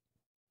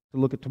to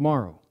look at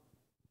tomorrow.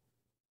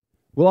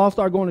 We'll all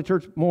start going to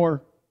church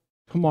more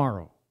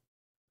tomorrow.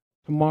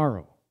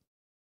 Tomorrow.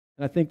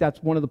 And I think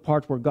that's one of the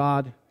parts where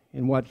God,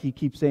 and what he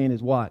keeps saying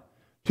is what?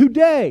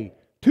 Today,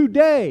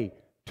 today,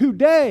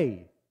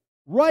 today.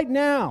 Right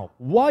now,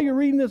 while you're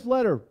reading this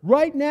letter.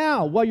 Right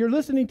now, while you're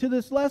listening to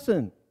this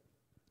lesson.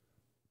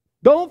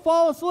 Don't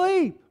fall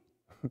asleep.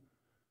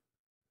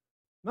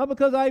 Not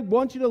because I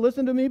want you to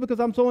listen to me because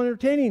I'm so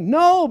entertaining.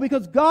 No,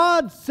 because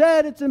God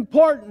said it's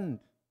important.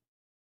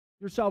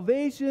 Your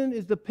salvation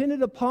is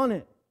dependent upon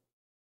it.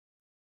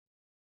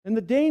 And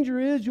the danger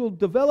is you'll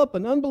develop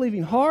an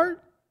unbelieving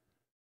heart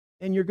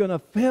and you're going to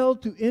fail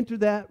to enter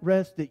that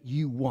rest that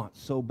you want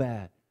so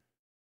bad.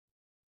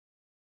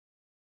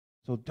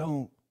 So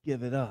don't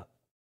give it up.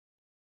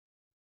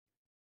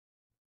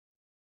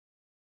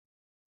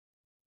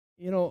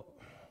 You know,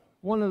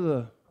 one of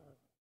the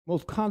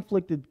most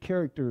conflicted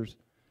characters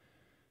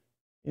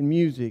in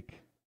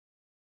music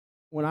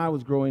when I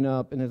was growing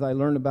up, and as I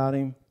learned about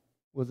him,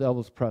 was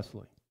Elvis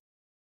Presley.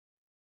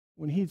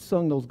 When he'd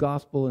sung those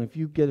gospel, and if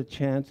you get a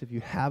chance, if you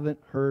haven't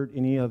heard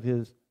any of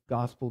his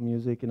gospel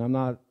music, and I'm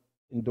not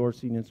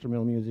endorsing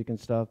instrumental music and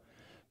stuff,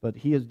 but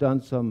he has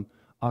done some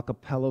a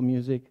cappella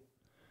music.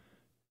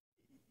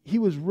 He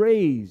was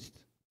raised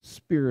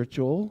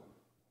spiritual,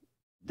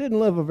 didn't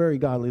live a very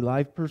godly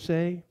life per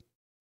se,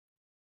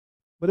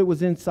 but it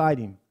was inside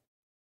him.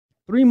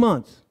 3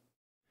 months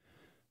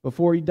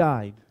before he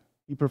died,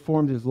 he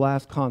performed his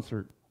last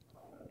concert.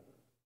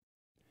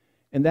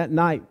 And that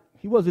night,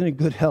 he wasn't in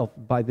good health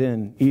by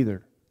then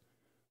either.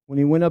 When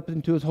he went up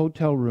into his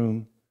hotel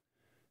room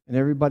and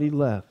everybody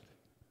left,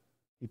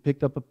 he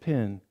picked up a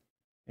pen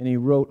and he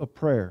wrote a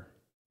prayer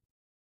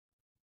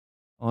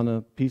on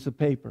a piece of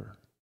paper.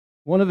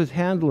 One of his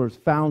handlers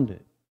found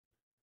it,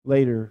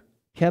 later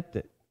kept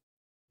it.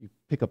 You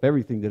pick up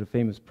everything that a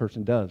famous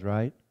person does,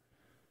 right?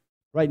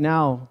 Right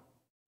now,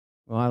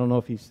 well, I don't know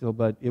if he's still,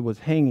 but it was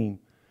hanging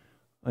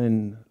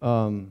in,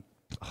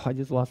 I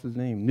just lost his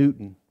name,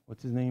 Newton.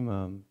 What's his name?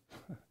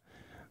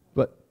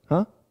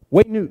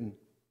 Wayne Newton.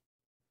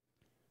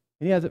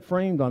 And he has it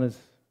framed on his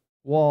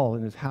wall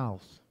in his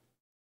house.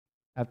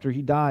 After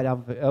he died,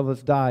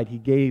 Elvis died,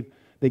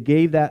 they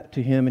gave that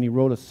to him, and he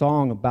wrote a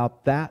song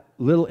about that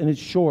little, and it's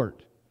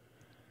short.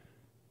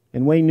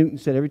 And Wayne Newton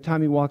said every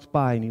time he walks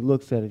by and he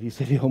looks at it, he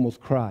said he almost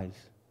cries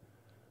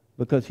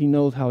because he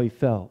knows how he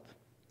felt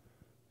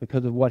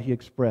because of what he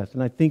expressed.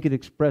 And I think it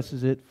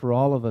expresses it for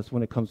all of us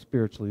when it comes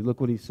spiritually. Look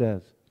what he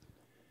says.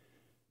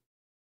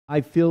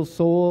 I feel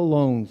so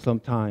alone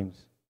sometimes.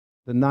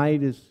 The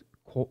night is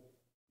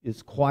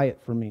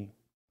quiet for me.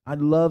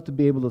 I'd love to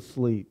be able to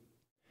sleep.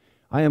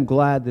 I am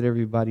glad that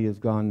everybody is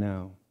gone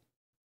now.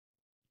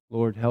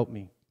 Lord, help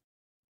me.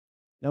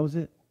 That was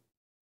it.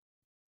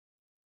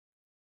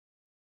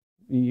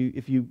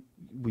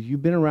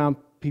 You've been around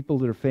people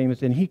that are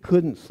famous, and he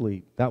couldn't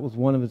sleep. That was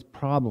one of his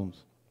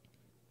problems.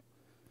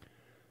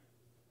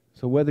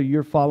 So whether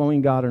you're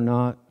following God or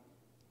not,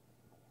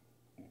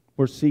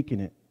 we're seeking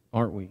it,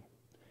 aren't we?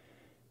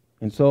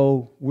 And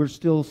so we're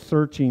still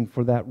searching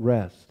for that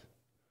rest.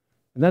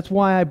 And that's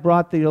why I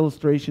brought the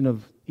illustration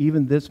of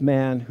even this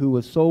man who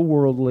was so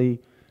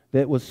worldly,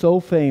 that was so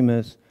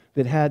famous,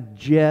 that had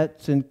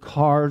jets and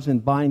cars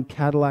and buying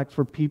Cadillacs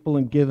for people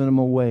and giving them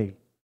away.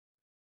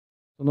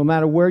 So no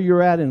matter where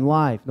you're at in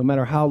life, no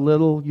matter how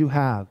little you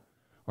have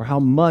or how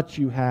much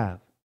you have,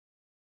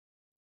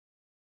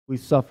 we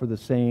suffer the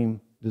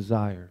same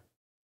desire.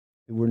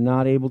 That we're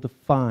not able to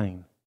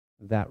find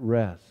that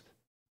rest.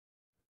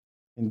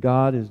 And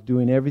God is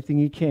doing everything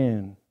He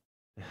can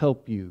to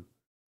help you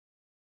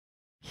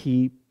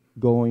keep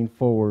going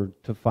forward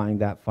to find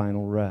that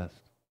final rest.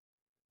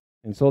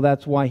 And so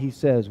that's why He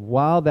says,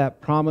 while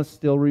that promise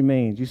still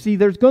remains. You see,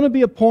 there's going to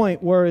be a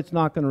point where it's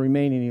not going to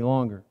remain any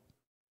longer.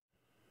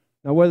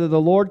 Now, whether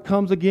the Lord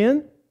comes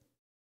again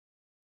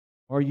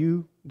or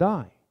you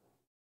die.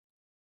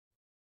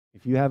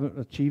 If you haven't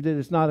achieved it,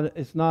 it's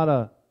not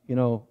a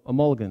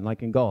mulligan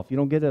like in golf. You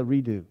don't get a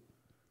redo.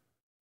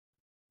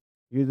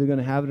 You're either going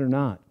to have it or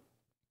not.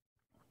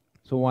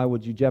 So why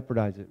would you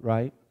jeopardize it,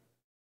 right?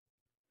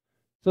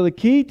 So the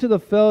key to the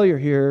failure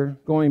here,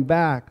 going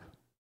back to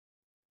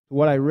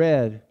what I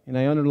read, and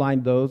I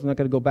underlined those, I'm not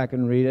going to go back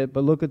and read it,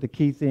 but look at the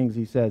key things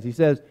he says. He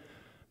says,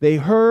 they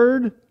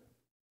heard,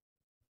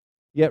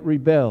 yet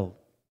rebelled.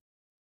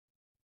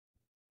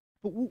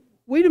 But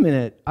wait a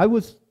minute,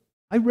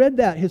 I read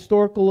that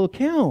historical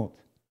account,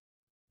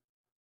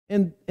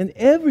 and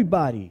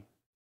everybody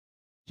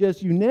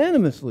just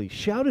unanimously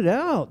shouted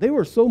out. They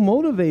were so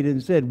motivated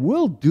and said,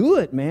 we'll do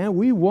it, man.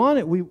 We want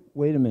it.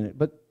 Wait a minute.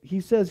 But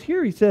he says,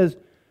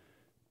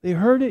 they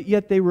heard it,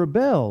 yet they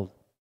rebelled.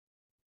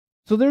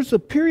 So there's a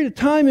period of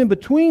time in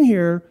between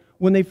here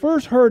when they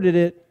first heard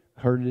it.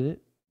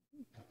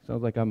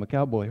 Sounds like I'm a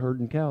cowboy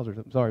herding cows or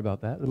something. Sorry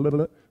about that.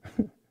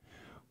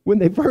 When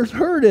they first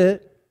heard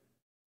it,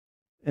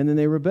 and then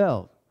they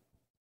rebelled.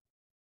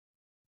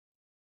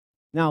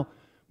 Now,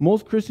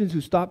 most Christians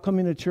who stop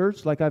coming to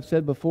church, like I've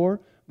said before,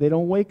 they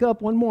don't wake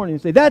up one morning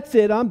and say, that's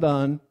it, I'm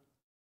done.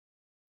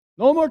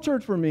 No more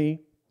church for me.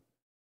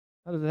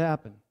 How does it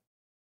happen?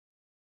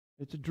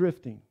 It's a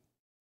drifting.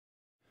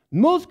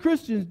 Most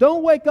Christians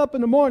don't wake up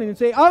in the morning and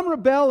say, I'm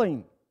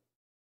rebelling.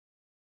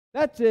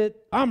 That's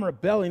it, I'm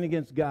rebelling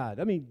against God.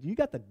 I mean, you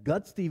got the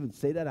guts to even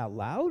say that out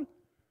loud?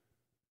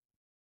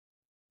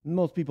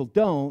 Most people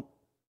don't,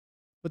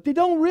 but they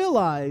don't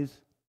realize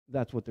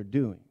that's what they're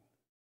doing.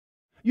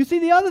 You see,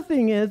 the other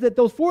thing is that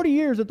those 40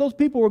 years that those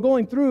people were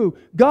going through,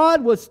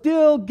 God was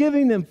still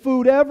giving them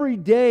food every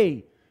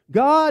day.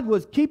 God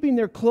was keeping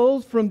their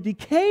clothes from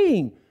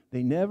decaying.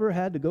 They never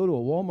had to go to a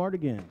Walmart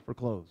again for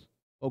clothes.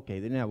 Okay,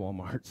 they didn't have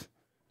Walmarts.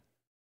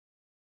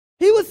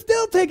 He was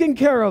still taking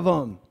care of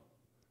them.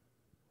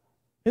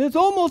 And it's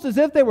almost as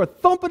if they were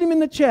thumping him in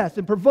the chest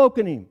and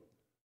provoking him.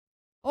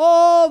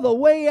 All the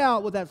way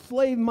out with that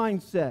slave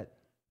mindset.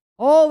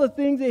 All the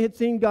things they had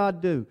seen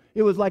God do.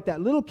 It was like that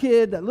little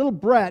kid, that little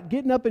brat,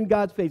 getting up in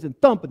God's face and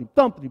thumping him,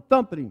 thumping him,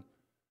 thumping him.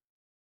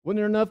 Wasn't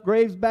there enough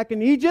graves back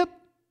in Egypt?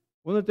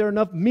 Wasn't there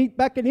enough meat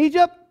back in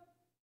Egypt?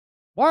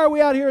 Why are we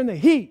out here in the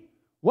heat?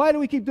 Why do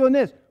we keep doing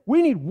this?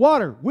 We need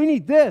water. We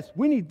need this.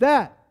 We need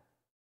that.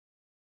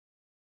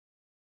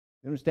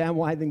 You understand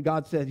why then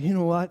God said, you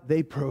know what?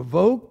 They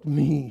provoked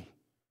me.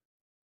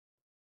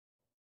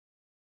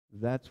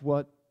 That's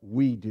what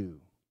we do.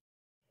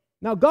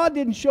 Now, God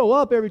didn't show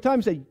up every time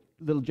and say,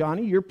 little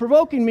Johnny, you're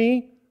provoking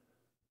me.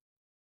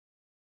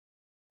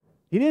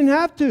 He didn't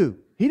have to.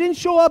 He didn't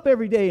show up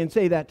every day and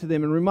say that to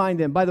them and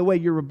remind them, by the way,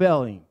 you're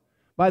rebelling.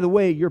 By the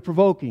way, you're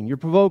provoking. You're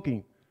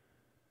provoking.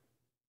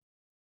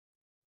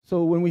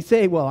 So when we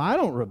say, well, I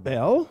don't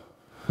rebel,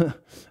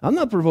 I'm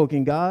not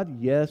provoking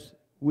God, yes,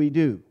 we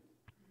do.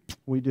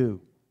 We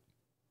do.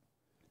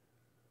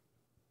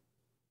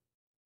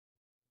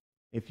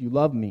 If you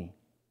love me,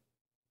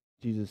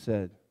 Jesus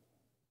said,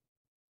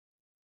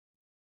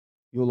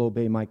 you'll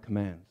obey my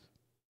commands.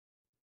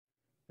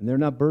 And they're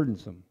not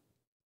burdensome.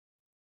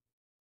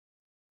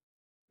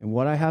 And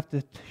what I have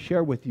to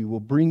share with you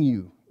will bring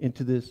you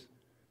into this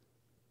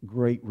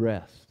great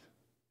rest.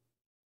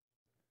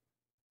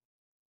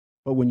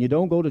 But when you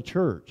don't go to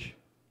church,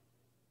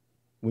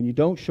 when you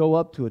don't show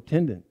up to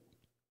attendance,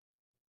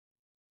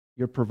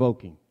 you're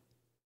provoking.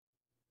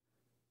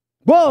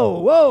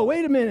 Whoa,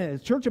 wait a minute.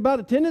 Is church about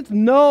attendance?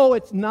 No,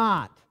 it's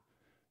not.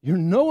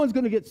 No one's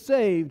going to get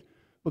saved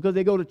because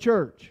they go to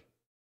church.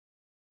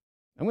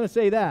 I'm going to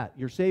say that.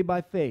 You're saved by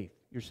faith.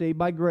 You're saved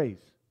by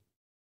grace.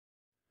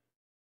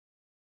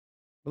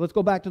 But let's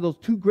go back to those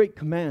two great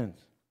commands.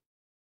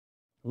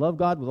 Love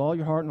God with all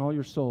your heart and all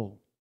your soul.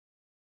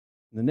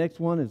 And the next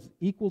one is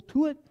equal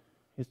to it,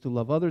 is to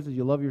love others as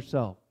you love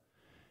yourself.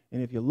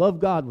 And if you love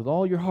God with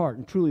all your heart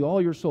and truly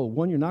all your soul,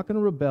 one, you're not going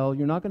to rebel,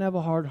 you're not going to have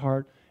a hard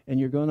heart, and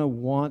you're going to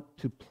want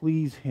to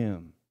please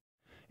Him.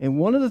 And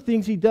one of the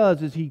things He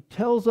does is He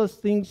tells us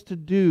things to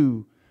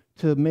do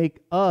to make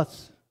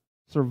us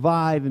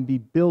survive and be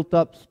built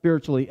up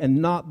spiritually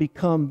and not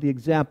become the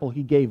example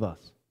He gave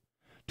us.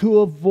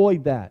 To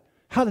avoid that.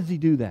 How does He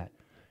do that?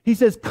 He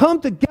says,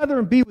 come together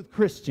and be with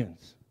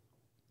Christians.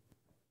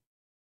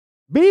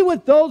 Be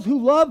with those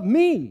who love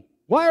me.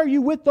 Why are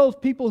you with those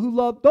people who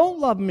don't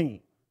love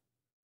me?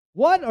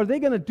 What are they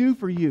going to do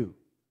for you?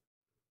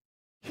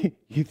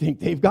 You think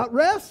they've got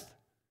rest?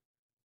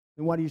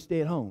 Then why do you stay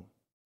at home?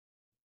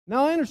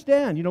 Now I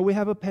understand, we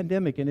have a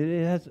pandemic and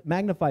it has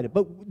magnified it,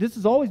 but this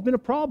has always been a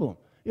problem.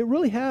 It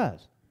really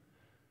has.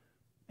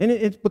 And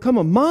it's become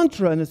a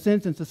mantra in a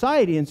sense in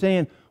society and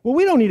saying, well,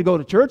 we don't need to go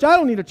to church. I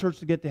don't need a church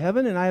to get to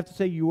heaven. And I have to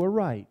say, you are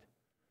right.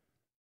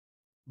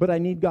 But I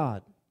need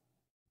God.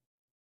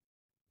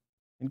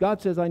 And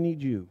God says, I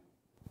need you.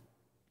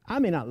 I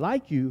may not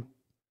like you,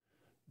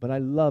 but I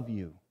love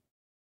you.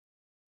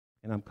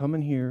 And I'm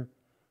coming here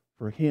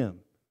for Him.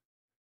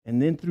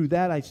 And then through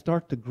that, I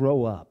start to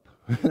grow up.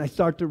 And I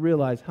start to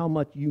realize how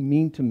much you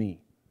mean to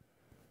me.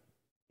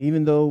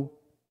 Even though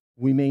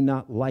we may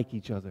not like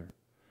each other.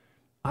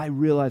 I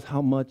realize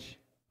how much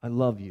I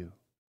love you.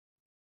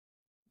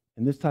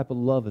 And this type of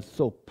love is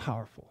so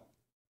powerful.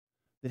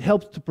 It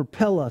helps to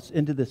propel us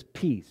into this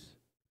peace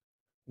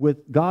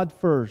with God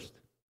first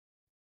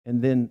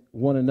and then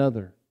one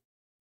another.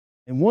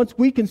 And once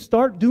we can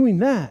start doing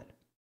that,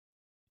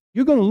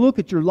 you're going to look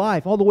at your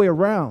life all the way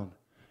around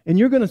and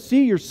you're going to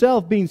see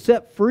yourself being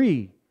set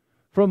free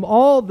from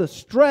all the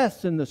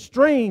stress and the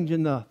strange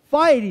and the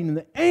fighting and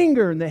the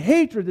anger and the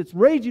hatred that's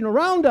raging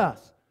around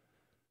us.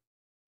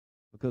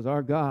 Because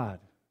our God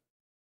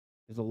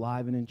is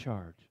alive and in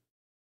charge.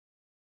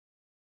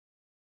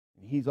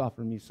 And He's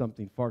offering me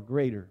something far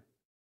greater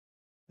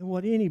than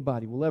what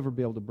anybody will ever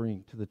be able to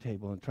bring to the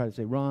table and try to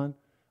say, Ron,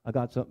 I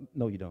got something.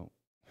 No, you don't.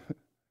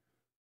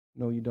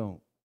 No, you don't.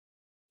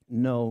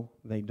 No,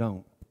 they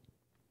don't.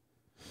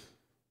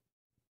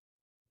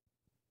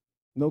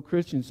 No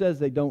Christian says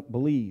they don't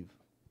believe.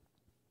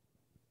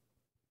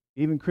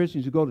 Even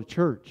Christians who go to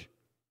church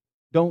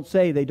don't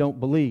say they don't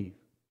believe.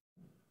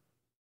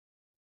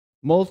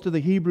 Most of the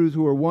Hebrews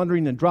who were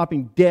wandering and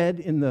dropping dead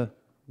in the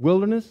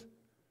wilderness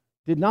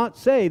did not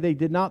say they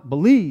did not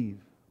believe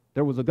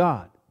there was a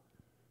God.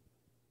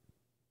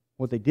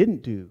 What they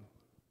didn't do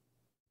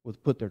was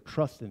put their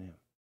trust in Him.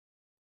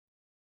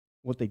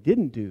 What they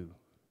didn't do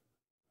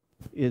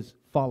is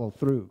follow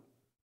through.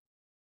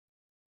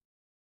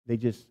 They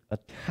just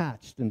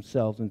attached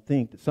themselves and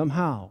think that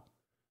somehow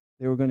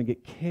they were going to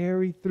get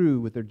carried through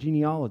with their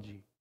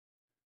genealogy.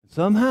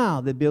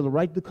 Somehow they'd be able to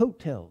write the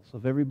coattails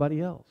of everybody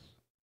else.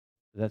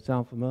 Does that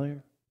sound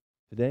familiar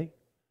today?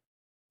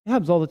 It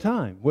happens all the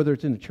time, whether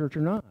it's in the church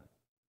or not.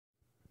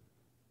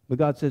 But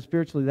God says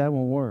spiritually that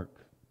won't work.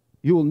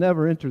 You will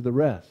never enter the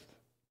rest.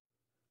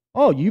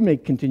 Oh, you may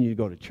continue to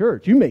go to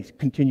church. You may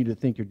continue to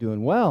think you're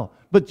doing well.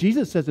 But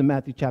Jesus says in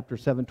Matthew chapter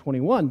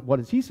 7:21, what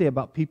does He say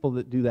about people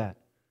that do that?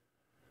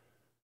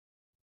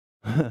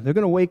 They're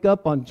going to wake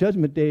up on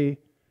Judgment Day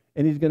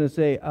and He's going to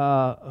say,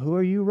 who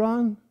are you,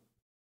 Ron?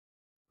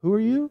 Who are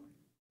you?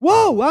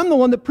 Whoa, I'm the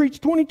one that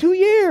preached 22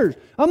 years.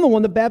 I'm the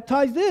one that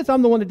baptized this.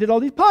 I'm the one that did all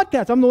these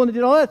podcasts. I'm the one that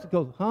did all that. It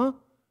goes, huh?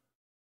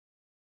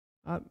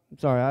 I'm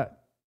sorry,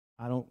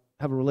 I don't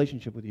have a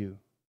relationship with you.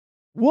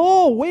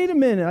 Whoa, wait a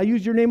minute. I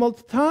use your name all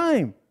the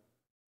time.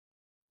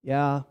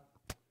 Yeah,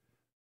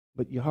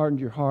 but you hardened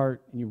your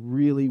heart and you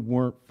really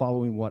weren't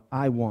following what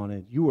I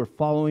wanted. You were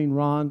following,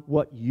 Ron,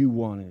 what you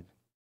wanted.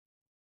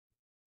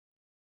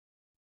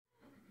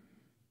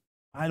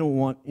 I don't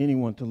want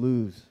anyone to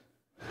lose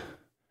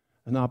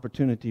an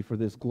opportunity for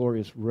this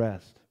glorious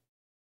rest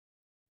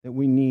that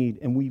we need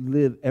and we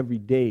live every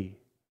day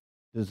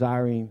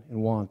desiring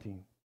and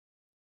wanting.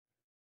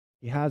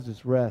 He has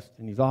this rest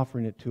and He's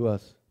offering it to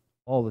us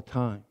all the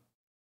time.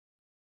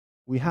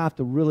 We have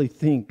to really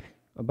think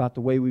about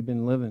the way we've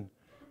been living.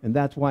 And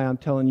that's why I'm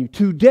telling you,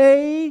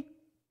 today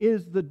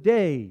is the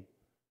day.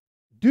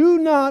 Do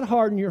not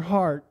harden your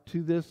heart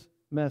to this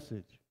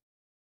message.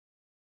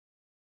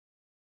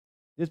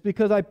 Just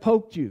because I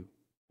poked you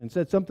and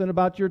said something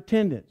about your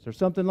attendance or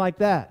something like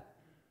that.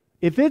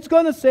 If it's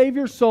going to save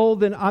your soul,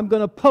 then I'm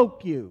going to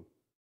poke you.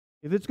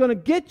 If it's going to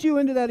get you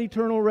into that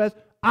eternal rest,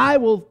 I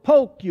will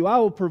poke you. I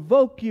will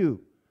provoke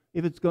you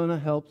if it's going to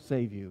help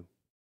save you.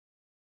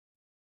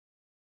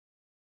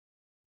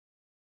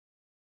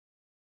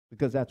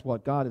 Because that's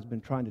what God has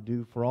been trying to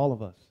do for all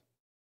of us.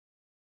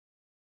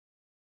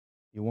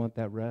 You want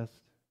that rest?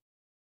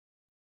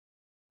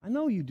 I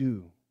know you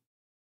do.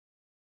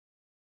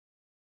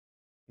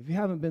 If you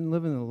haven't been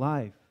living a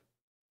life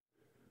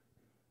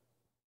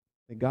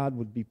that God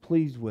would be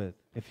pleased with,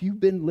 if you've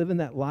been living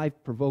that life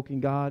provoking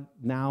God,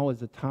 now is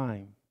the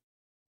time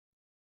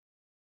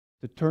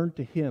to turn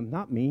to Him,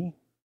 not me.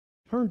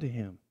 Turn to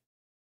Him.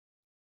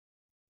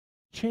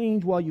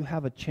 Change while you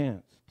have a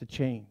chance to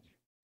change.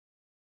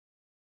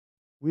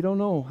 We don't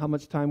know how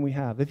much time we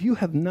have. If you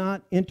have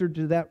not entered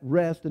to that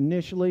rest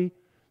initially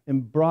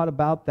and brought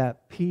about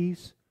that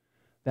peace,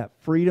 that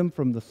freedom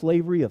from the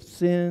slavery of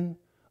sin,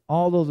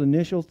 all those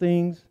initial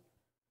things,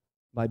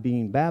 by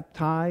being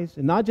baptized,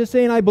 and not just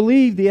saying I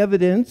believe the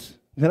evidence,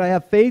 that I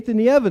have faith in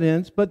the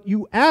evidence, but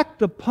you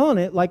act upon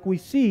it like we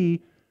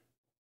see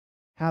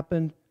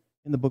happened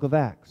in the book of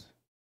Acts.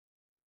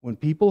 When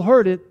people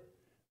heard it,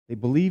 they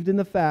believed in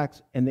the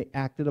facts and they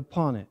acted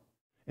upon it.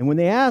 And when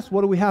they asked,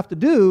 what do we have to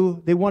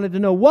do? They wanted to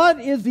know,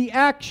 what is the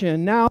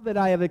action now that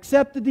I have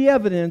accepted the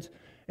evidence?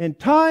 And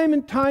time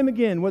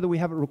again, whether we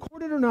have it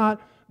recorded or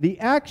not, the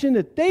action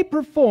that they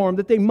performed,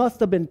 that they must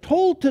have been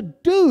told to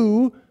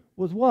do,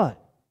 was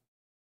what?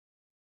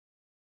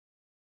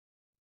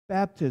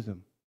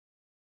 Baptism.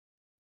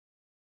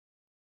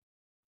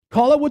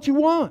 Call it what you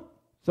want.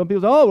 Some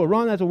people say, oh, well,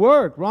 Ron, that's a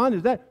word. Ron,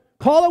 is that?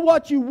 Call it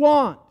what you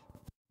want.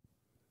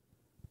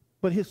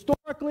 But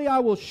historically, I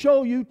will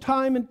show you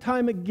time and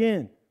time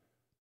again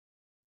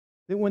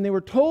that when they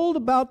were told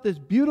about this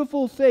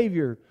beautiful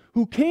Savior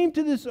who came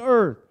to this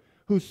earth,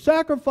 who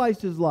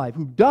sacrificed His life,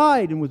 who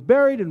died and was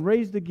buried and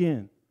raised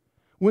again,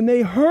 when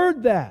they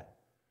heard that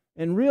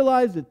and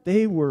realized that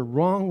they were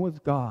wrong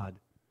with God,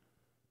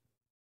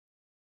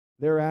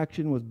 their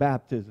action was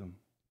baptism.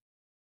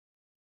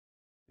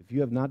 If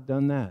you have not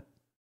done that,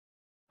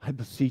 I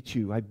beseech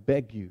you, I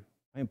beg you,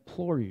 I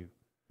implore you,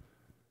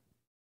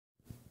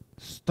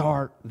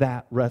 start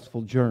that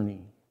restful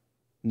journey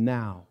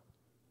now.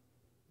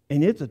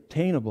 And it's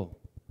attainable.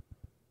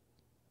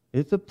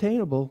 It's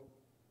obtainable,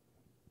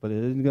 but it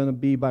isn't going to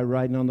be by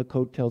riding on the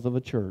coattails of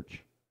a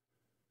church.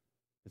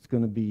 It's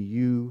going to be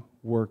you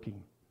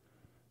working.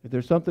 If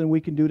there's something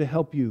we can do to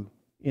help you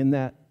in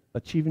that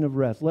achieving of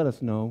rest, let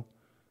us know.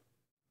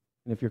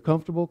 And if you're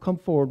comfortable, come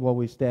forward while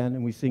we stand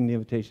and we sing the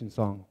invitation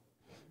song.